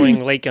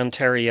 Following Lake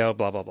Ontario,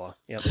 blah, blah, blah.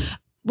 Yep.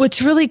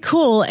 What's really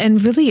cool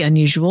and really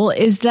unusual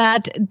is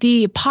that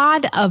the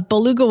pod of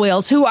beluga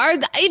whales, who are,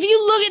 if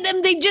you look at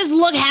them, they just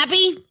look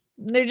happy.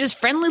 They're just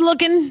friendly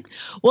looking.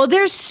 Well,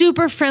 they're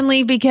super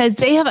friendly because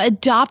they have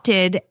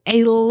adopted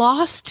a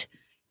lost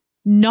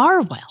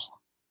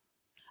narwhal.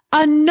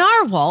 A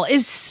narwhal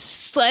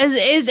is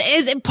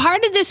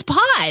part of this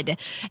pod.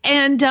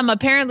 And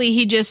apparently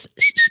he just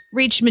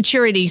reached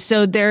maturity.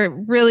 So they're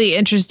really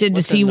interested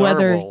to see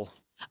whether...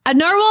 A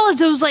narwhal is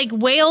those like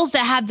whales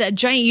that have that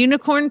giant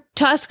unicorn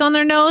tusk on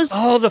their nose.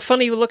 Oh, the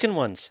funny looking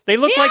ones. They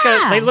look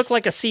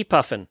like a sea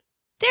puffin.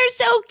 They're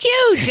so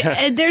cute.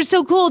 And they're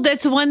so cool.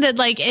 That's the one that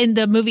like in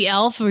the movie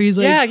Elf where he's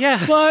like,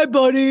 yeah. Bye,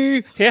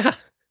 buddy. Yeah.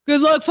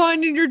 Good luck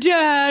finding your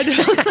dad.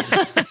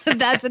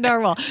 That's a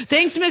narwhal.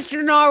 Thanks,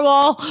 Mr.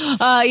 Narwhal.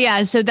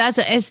 So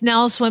it's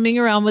now swimming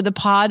around with a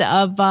pod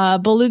of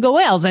beluga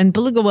whales, and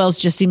beluga whales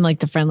just seem like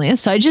the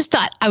friendliest. So I just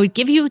thought I would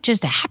give you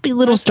just a happy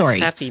little story.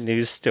 Happy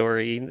news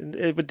story.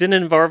 It didn't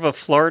involve a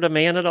Florida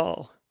man at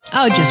all.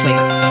 Oh, just wait.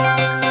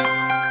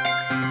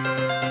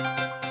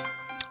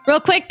 Real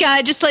quick,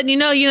 just letting you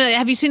know,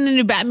 have you seen the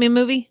new Batman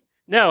movie?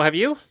 No, have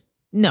you?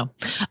 No,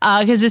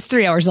 because it's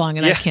 3 hours long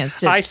and I can't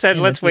sit. I said,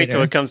 let's wait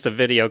till it comes to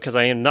video because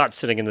I am not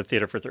sitting in the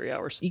theater for 3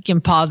 hours. You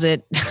can pause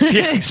it.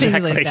 Yeah,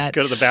 exactly. Like that.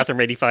 Go to the bathroom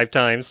 85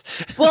 times.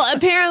 Well,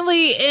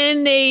 apparently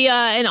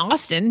in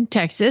Austin,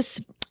 Texas,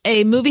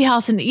 a movie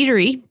house and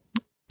eatery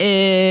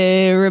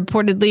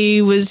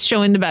reportedly was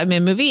showing the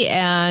Batman movie,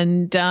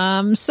 and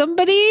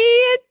somebody,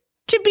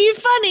 to be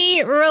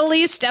funny,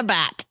 released a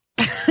bat.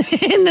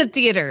 In the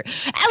theater. At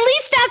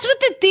least that's what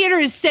the theater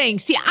is saying.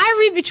 See, I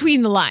read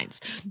between the lines.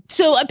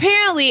 So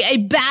apparently a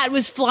bat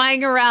was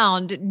flying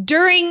around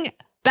during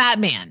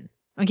Batman.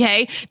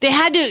 Okay. They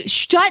had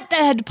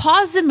to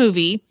pause the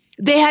movie.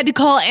 They had to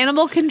call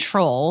animal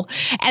control,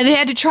 and they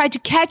had to try to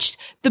catch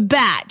the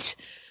bat.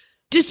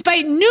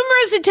 Despite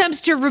numerous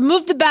attempts to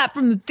remove the bat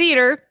from the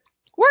theater,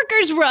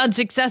 workers were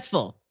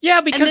unsuccessful.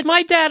 Yeah, because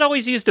my dad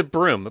always used a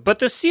broom, but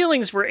the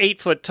ceilings were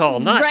 8 foot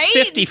tall, not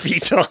 50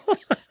 feet tall.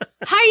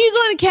 How are you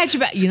going to catch a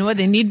bat? You know what?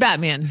 They need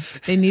Batman.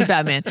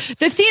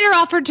 The theater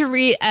offered to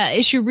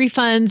issue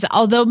refunds,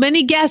 although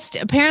many guests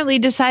apparently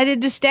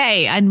decided to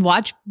stay and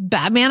watch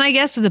Batman, I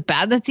guess, with a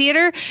bat in the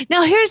theater.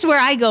 Now, here's where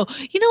I go,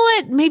 you know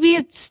what?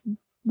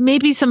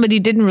 Maybe somebody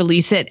didn't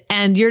release it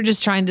and you're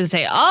just trying to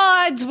say,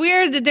 oh, it's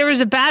weird that there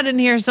was a bat in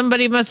here.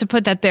 Somebody must have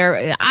put that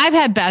there. I've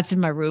had bats in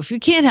my roof. You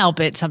can't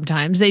help it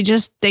sometimes. They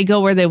go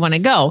where they want to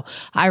go.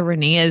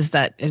 Irony is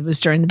that it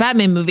was during the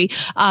Batman movie.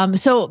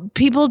 So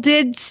people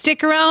did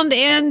stick around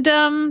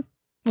and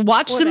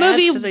watch the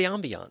movie. Adds to the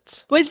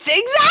ambiance.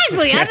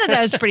 Exactly. I thought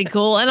that was pretty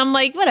cool. And I'm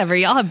like, whatever,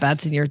 y'all have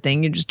bats in your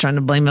thing. You're just trying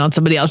to blame it on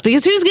somebody else,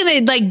 because who's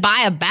going to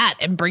buy a bat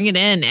and bring it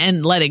in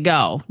and let it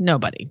go?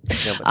 Nobody.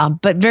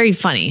 But very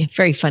funny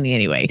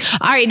anyway.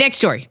 All right, next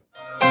story.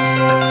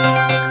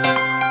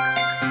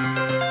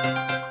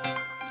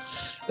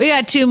 We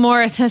got 2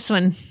 more. This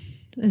one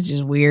is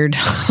just weird.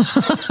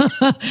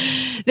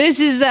 This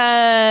is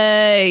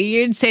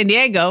you're in San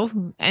Diego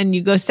and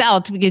you go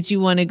south because you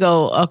want to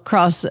go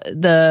across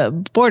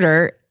the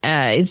border.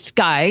 This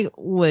guy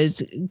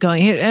was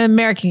going, an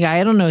American guy,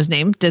 I don't know his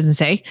name, doesn't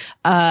say,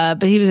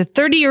 but he was a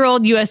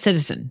 30-year-old U.S.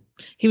 citizen.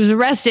 He was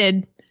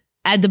arrested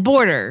at the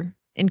border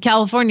in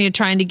California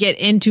trying to get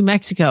into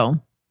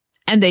Mexico,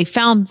 and they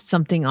found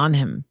something on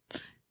him.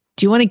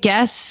 Do you want to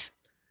guess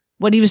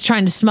what he was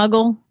trying to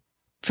smuggle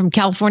from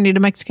California to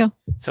Mexico?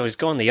 So he's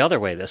going the other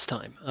way this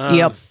time.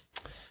 Yep.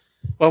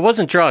 Well, it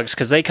wasn't drugs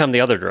because they come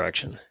the other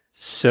direction.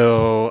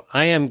 So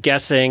I am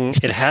guessing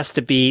it has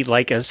to be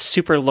like a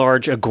super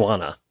large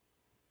iguana.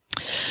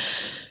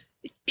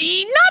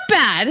 Not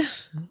bad,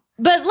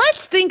 but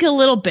let's think a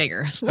little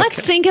bigger. Let's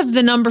think of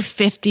the number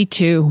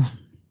 52.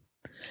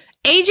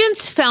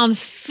 Agents found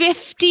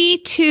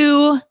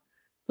 52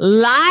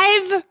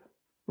 live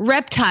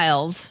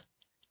reptiles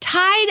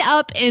tied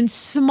up in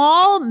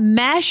small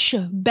mesh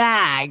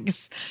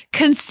bags,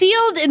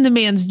 concealed in the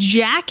man's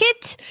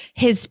jacket,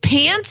 his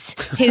pants,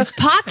 his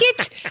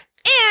pocket,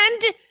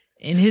 and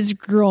in his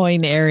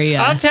groin area.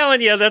 I'm telling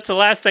you, that's the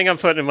last thing I'm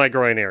putting in my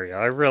groin area.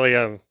 I really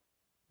am.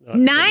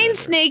 9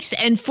 snakes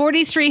and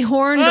 43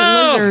 horned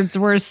lizards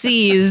were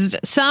seized,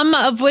 some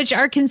of which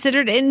are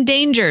considered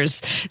endangered.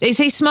 They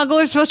say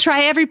smugglers will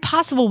try every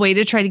possible way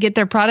to try to get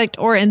their product,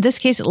 or in this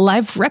case,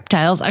 live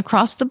reptiles,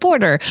 across the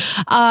border.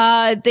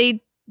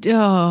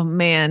 Oh,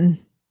 man,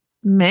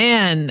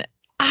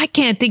 I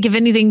can't think of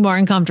anything more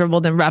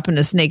uncomfortable than wrapping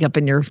a snake up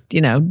in your,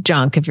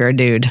 junk if you're a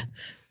dude.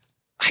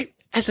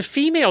 As a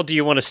female, do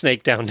you want a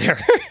snake down there?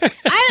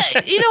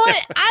 You know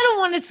what? I don't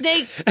want a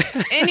snake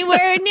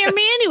anywhere near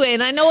me anyway.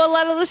 And I know a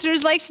lot of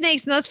listeners like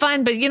snakes, and that's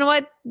fine. But you know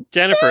what?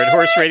 Jennifer at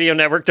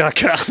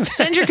horseradionetwork.com.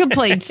 Send your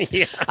complaints.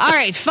 Yeah. All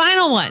right,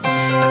 final one.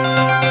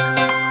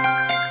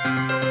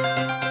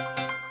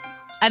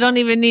 I don't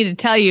even need to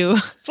tell you.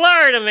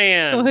 Florida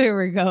man. Where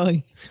we're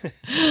going. Florida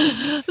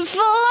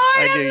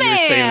I knew man. You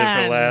were saving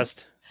it for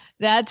last.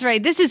 That's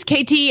right. This is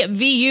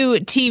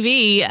KTVU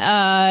TV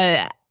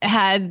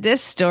had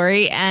this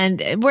story,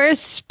 and where's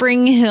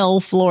Spring Hill,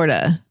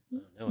 Florida?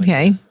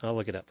 Okay. I'll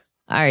look it up.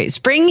 All right.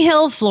 Spring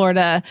Hill,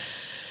 Florida.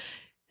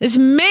 This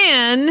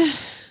man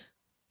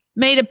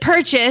made a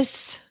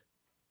purchase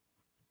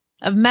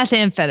of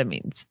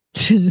methamphetamines.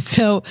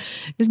 So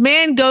this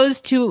man goes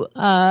to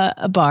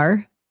a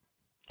bar,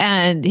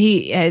 and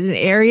he at an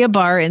area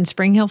bar in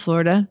Spring Hill,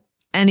 Florida,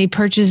 and he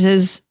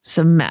purchases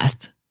some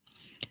meth.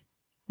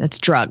 That's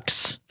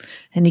drugs.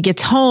 And he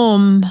gets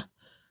home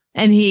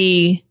and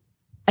he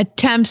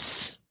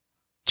tries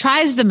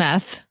the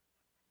meth,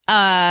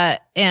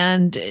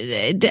 and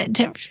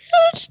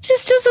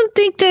just doesn't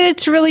think that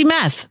it's really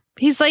meth.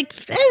 He's like,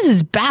 this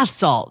is bath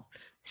salt.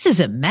 This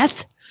isn't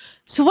meth.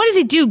 So what does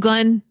he do,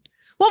 Glenn?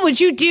 What would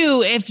you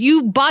do if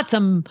you bought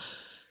something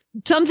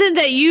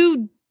that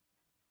you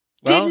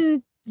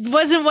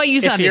wasn't what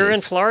you thought it If you're is?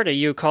 in Florida,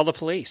 you call the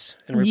police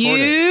and report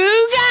it.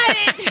 You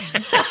got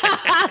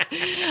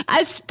it.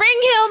 A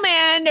Spring Hill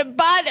man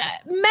bought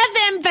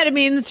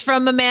methamphetamines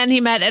from a man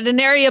he met at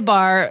an area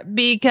bar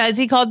because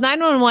he called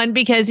 911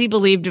 because he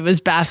believed it was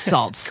bath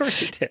salts. Of course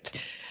he did.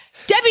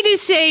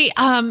 Deputies say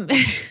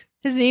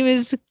his name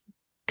is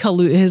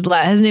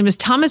his name is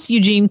Thomas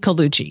Eugene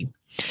Colucci.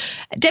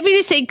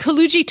 Deputies say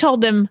Colucci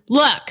told them,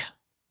 "Look,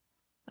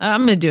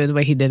 I'm going to do it the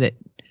way he did it."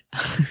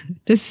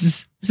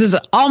 This is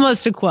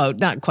almost a quote,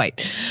 not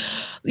quite.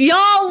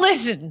 Y'all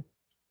listen.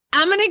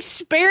 I'm an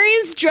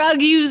experienced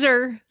drug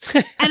user,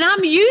 and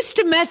I'm used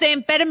to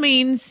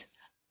methamphetamines,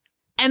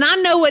 and I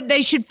know what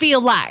they should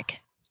feel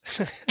like.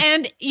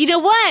 And you know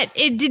what?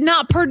 It did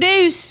not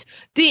produce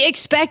the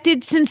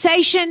expected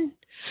sensation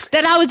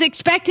that I was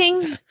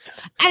expecting.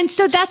 And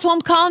so that's why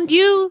I'm calling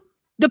you,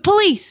 the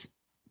police.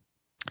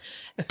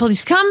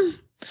 Police come.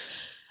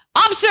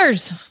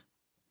 Officers,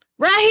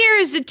 right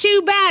here is the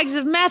 2 bags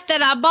of meth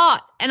that I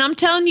bought. And I'm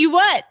telling you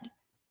what,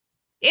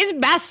 it's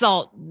bath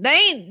salt.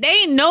 They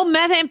ain't no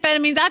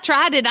methamphetamines. I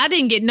tried it. I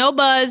didn't get no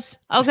buzz.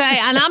 Okay.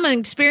 And I'm an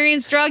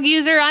experienced drug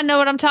user. I know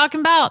what I'm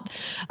talking about.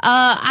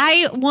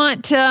 I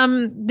want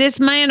this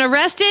man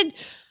arrested.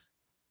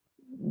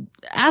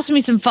 Ask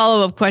me some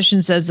follow-up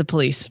questions, says the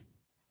police.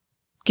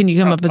 Can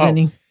you come up with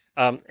any?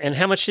 And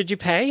how much did you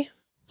pay?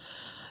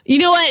 You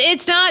know what?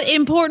 It's not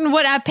important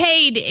what I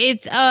paid.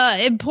 It's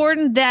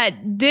important that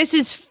this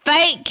is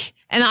fake,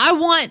 and I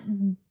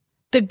want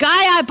the guy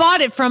I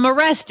bought it from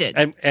arrested.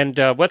 And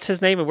what's his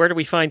name, and where do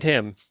we find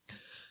him?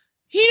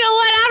 You know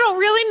what? I don't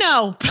really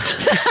know.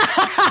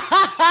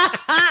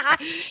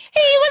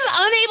 He was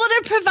unable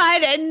to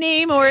provide a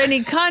name or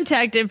any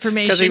contact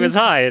information. Because he was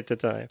high at the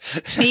time.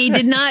 He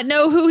did not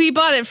know who he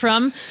bought it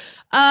from.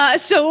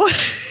 So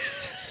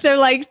they're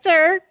like,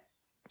 "Sir,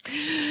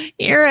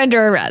 you're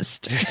under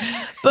arrest."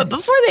 But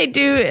before they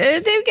do,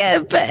 they've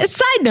got a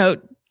side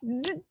note.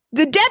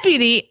 The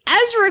deputy,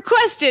 as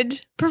requested,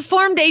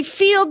 performed a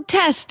field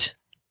test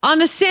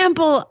on a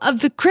sample of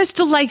the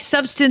crystal-like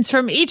substance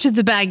from each of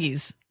the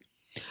baggies.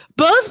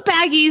 Both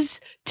baggies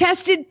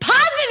tested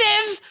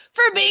positive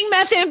for being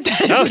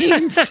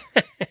methamphetamines.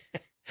 Oh.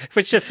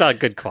 Which is not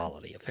good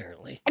quality,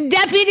 apparently.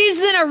 Deputies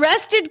then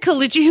arrested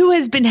Colucci, who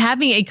has been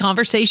having a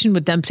conversation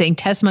with them saying,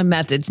 "Test my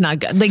meth, it's not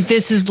good." Like,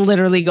 this is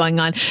literally going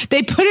on.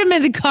 They put him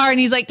in the car and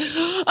he's like,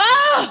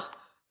 "Oh,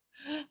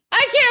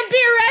 I can't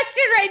be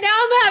arrested right now.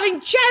 I'm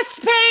having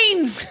chest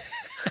pains.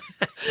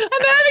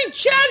 I'm having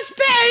chest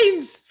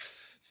pains.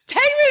 Take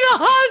me to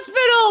the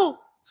hospital."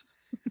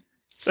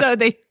 So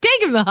they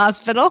take him to the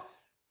hospital.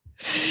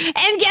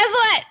 And guess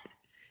what?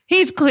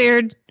 He's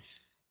cleared.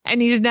 And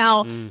he's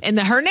now in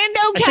the Hernando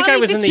County. I think I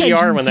was in the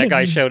ER when that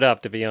guy showed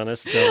up, to be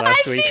honest,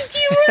 last week. I think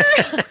you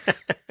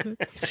were.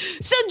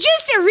 So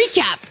just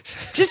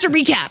a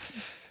recap.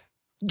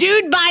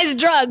 Dude buys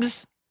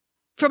drugs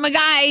from a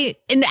guy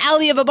in the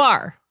alley of a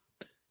bar,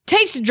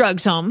 takes the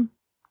drugs home,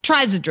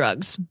 tries the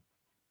drugs,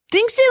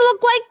 thinks they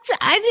look like,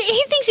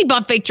 he thinks he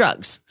bought fake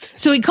drugs.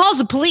 So he calls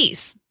the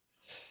police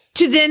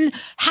to then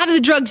have the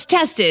drugs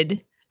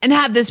tested and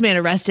have this man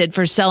arrested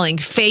for selling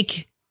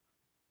fake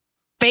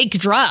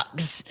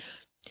drugs.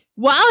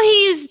 While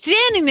he's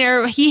standing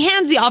there, he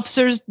hands the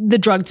officers the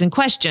drugs in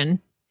question.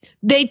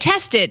 They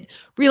test it,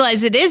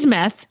 realize it is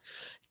meth,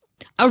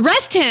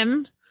 arrest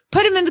him,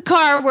 put him in the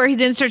car, where he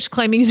then starts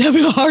claiming he's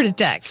having a heart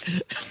attack.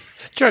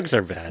 Drugs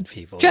are bad,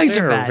 people. Drugs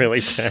are bad.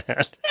 Really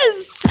bad.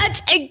 It's such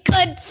a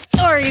good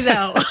story,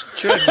 though.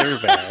 Drugs are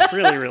bad.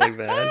 Really, really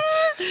bad.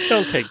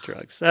 Don't take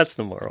drugs. That's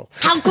the moral.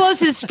 How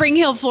close is Spring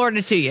Hill,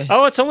 Florida to you?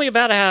 Oh, it's only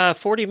about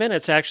 40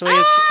 minutes, actually.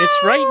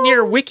 It's right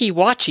near Weeki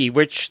Wachee,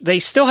 which they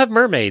still have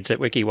mermaids at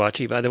Weeki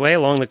Wachee, by the way,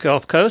 along the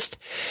Gulf Coast.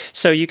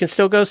 So you can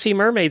still go see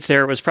mermaids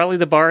there. It was probably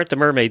the bar at the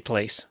Mermaid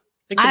Place.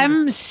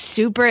 I'm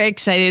super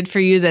excited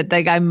for you that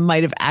guy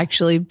might have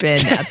actually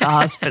been at the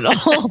hospital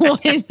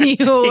when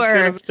you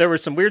were. There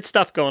was some weird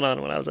stuff going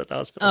on when I was at the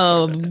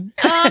hospital.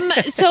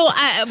 So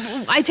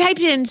I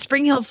typed in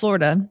Spring Hill,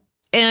 Florida,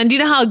 and you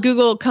know how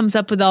Google comes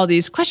up with all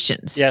these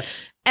questions? Yes.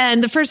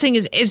 And the first thing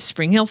is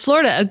Spring Hill,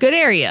 Florida a good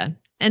area?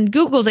 And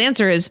Google's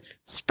answer is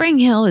Spring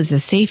Hill is a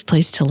safe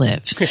place to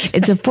live.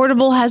 It's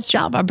affordable, has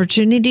job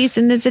opportunities,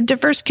 and is a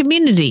diverse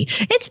community.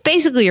 It's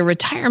basically a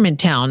retirement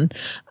town.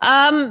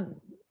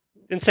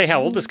 Didn't say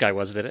how old this guy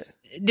was, did it?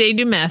 They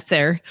do math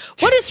there.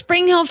 What is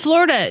Spring Hill,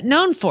 Florida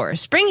known for?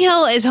 Spring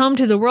Hill is home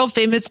to the world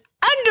famous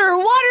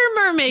underwater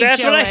mermaid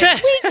That's show what I at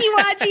said.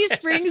 Weeki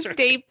Springs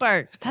State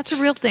Park. That's a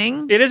real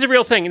thing. It is a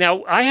real thing.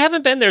 Now, I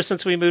haven't been there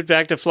since we moved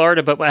back to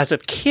Florida, but as a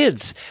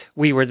kids,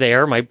 we were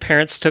there. My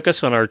parents took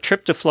us on our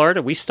trip to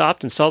Florida. We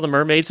stopped and saw the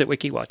mermaids at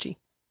Weeki Wachee.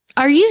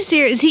 Are you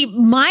serious? See,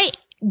 my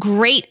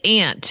great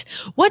aunt.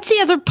 What's the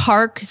other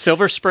park?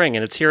 Silver Spring,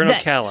 and it's here in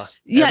Ocala.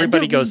 Yeah,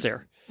 Everybody goes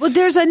there. Well,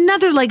 there's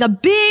another, like a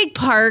big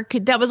park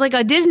that was like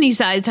a Disney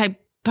size type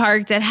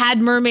park that had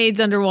mermaids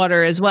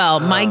underwater as well.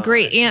 My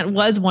great aunt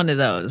was one of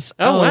those.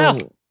 Oh, wow.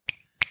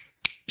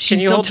 She's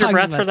Can you still hold your talking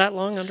breath about for it. that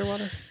long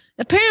underwater?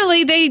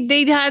 Apparently,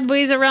 they had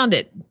ways around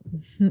it.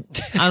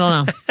 I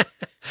don't know.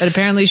 But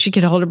apparently she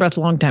could hold her breath a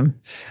long time.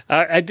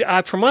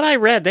 From what I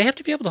read, they have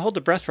to be able to hold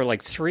the breath for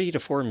like 3 to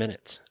 4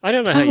 minutes. I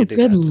don't know how you do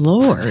good that.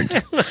 Lord. I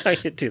don't know how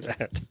you do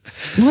that.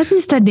 What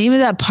is the name of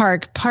that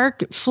park?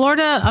 Park,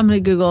 Florida? I'm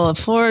going to Google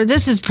Florida.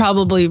 This is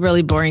probably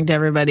really boring to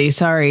everybody.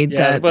 Sorry.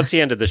 Yeah, well, it's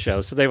the end of the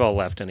show, so they've all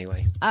left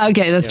anyway.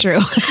 Okay, that's true.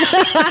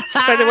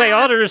 By the way,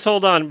 auditors,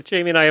 hold on.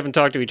 Jamie and I haven't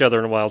talked to each other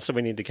in a while, so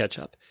we need to catch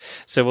up.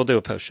 So we'll do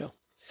a post show.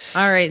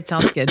 All right,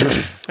 sounds good.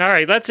 All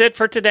right, that's it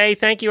for today.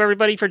 Thank you,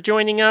 everybody, for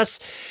joining us.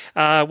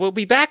 We'll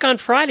be back on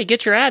Friday.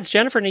 Get your ads.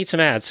 Jennifer needs some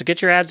ads, so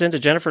get your ads into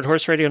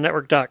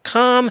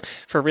jennifer@horseradionetwork.com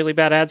for really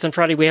bad ads on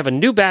Friday. We have a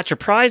new batch of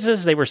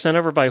prizes. They were sent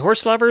over by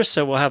horse lovers,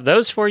 so we'll have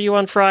those for you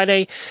on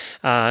Friday.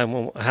 And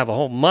we'll have a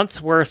whole month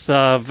worth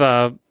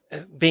of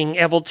being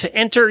able to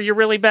enter your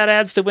really bad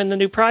ads to win the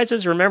new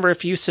prizes. Remember,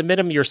 if you submit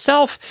them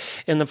yourself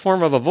in the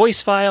form of a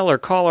voice file or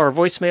call our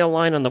voicemail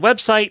line on the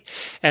website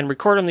and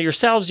record them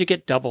yourselves, you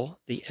get double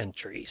the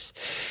entries.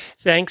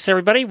 Thanks,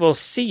 everybody. We'll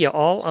see you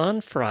all on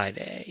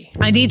Friday.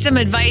 I need some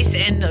advice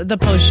in the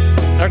post.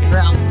 Okay.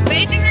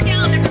 Spay neuter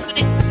gallon,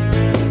 everybody.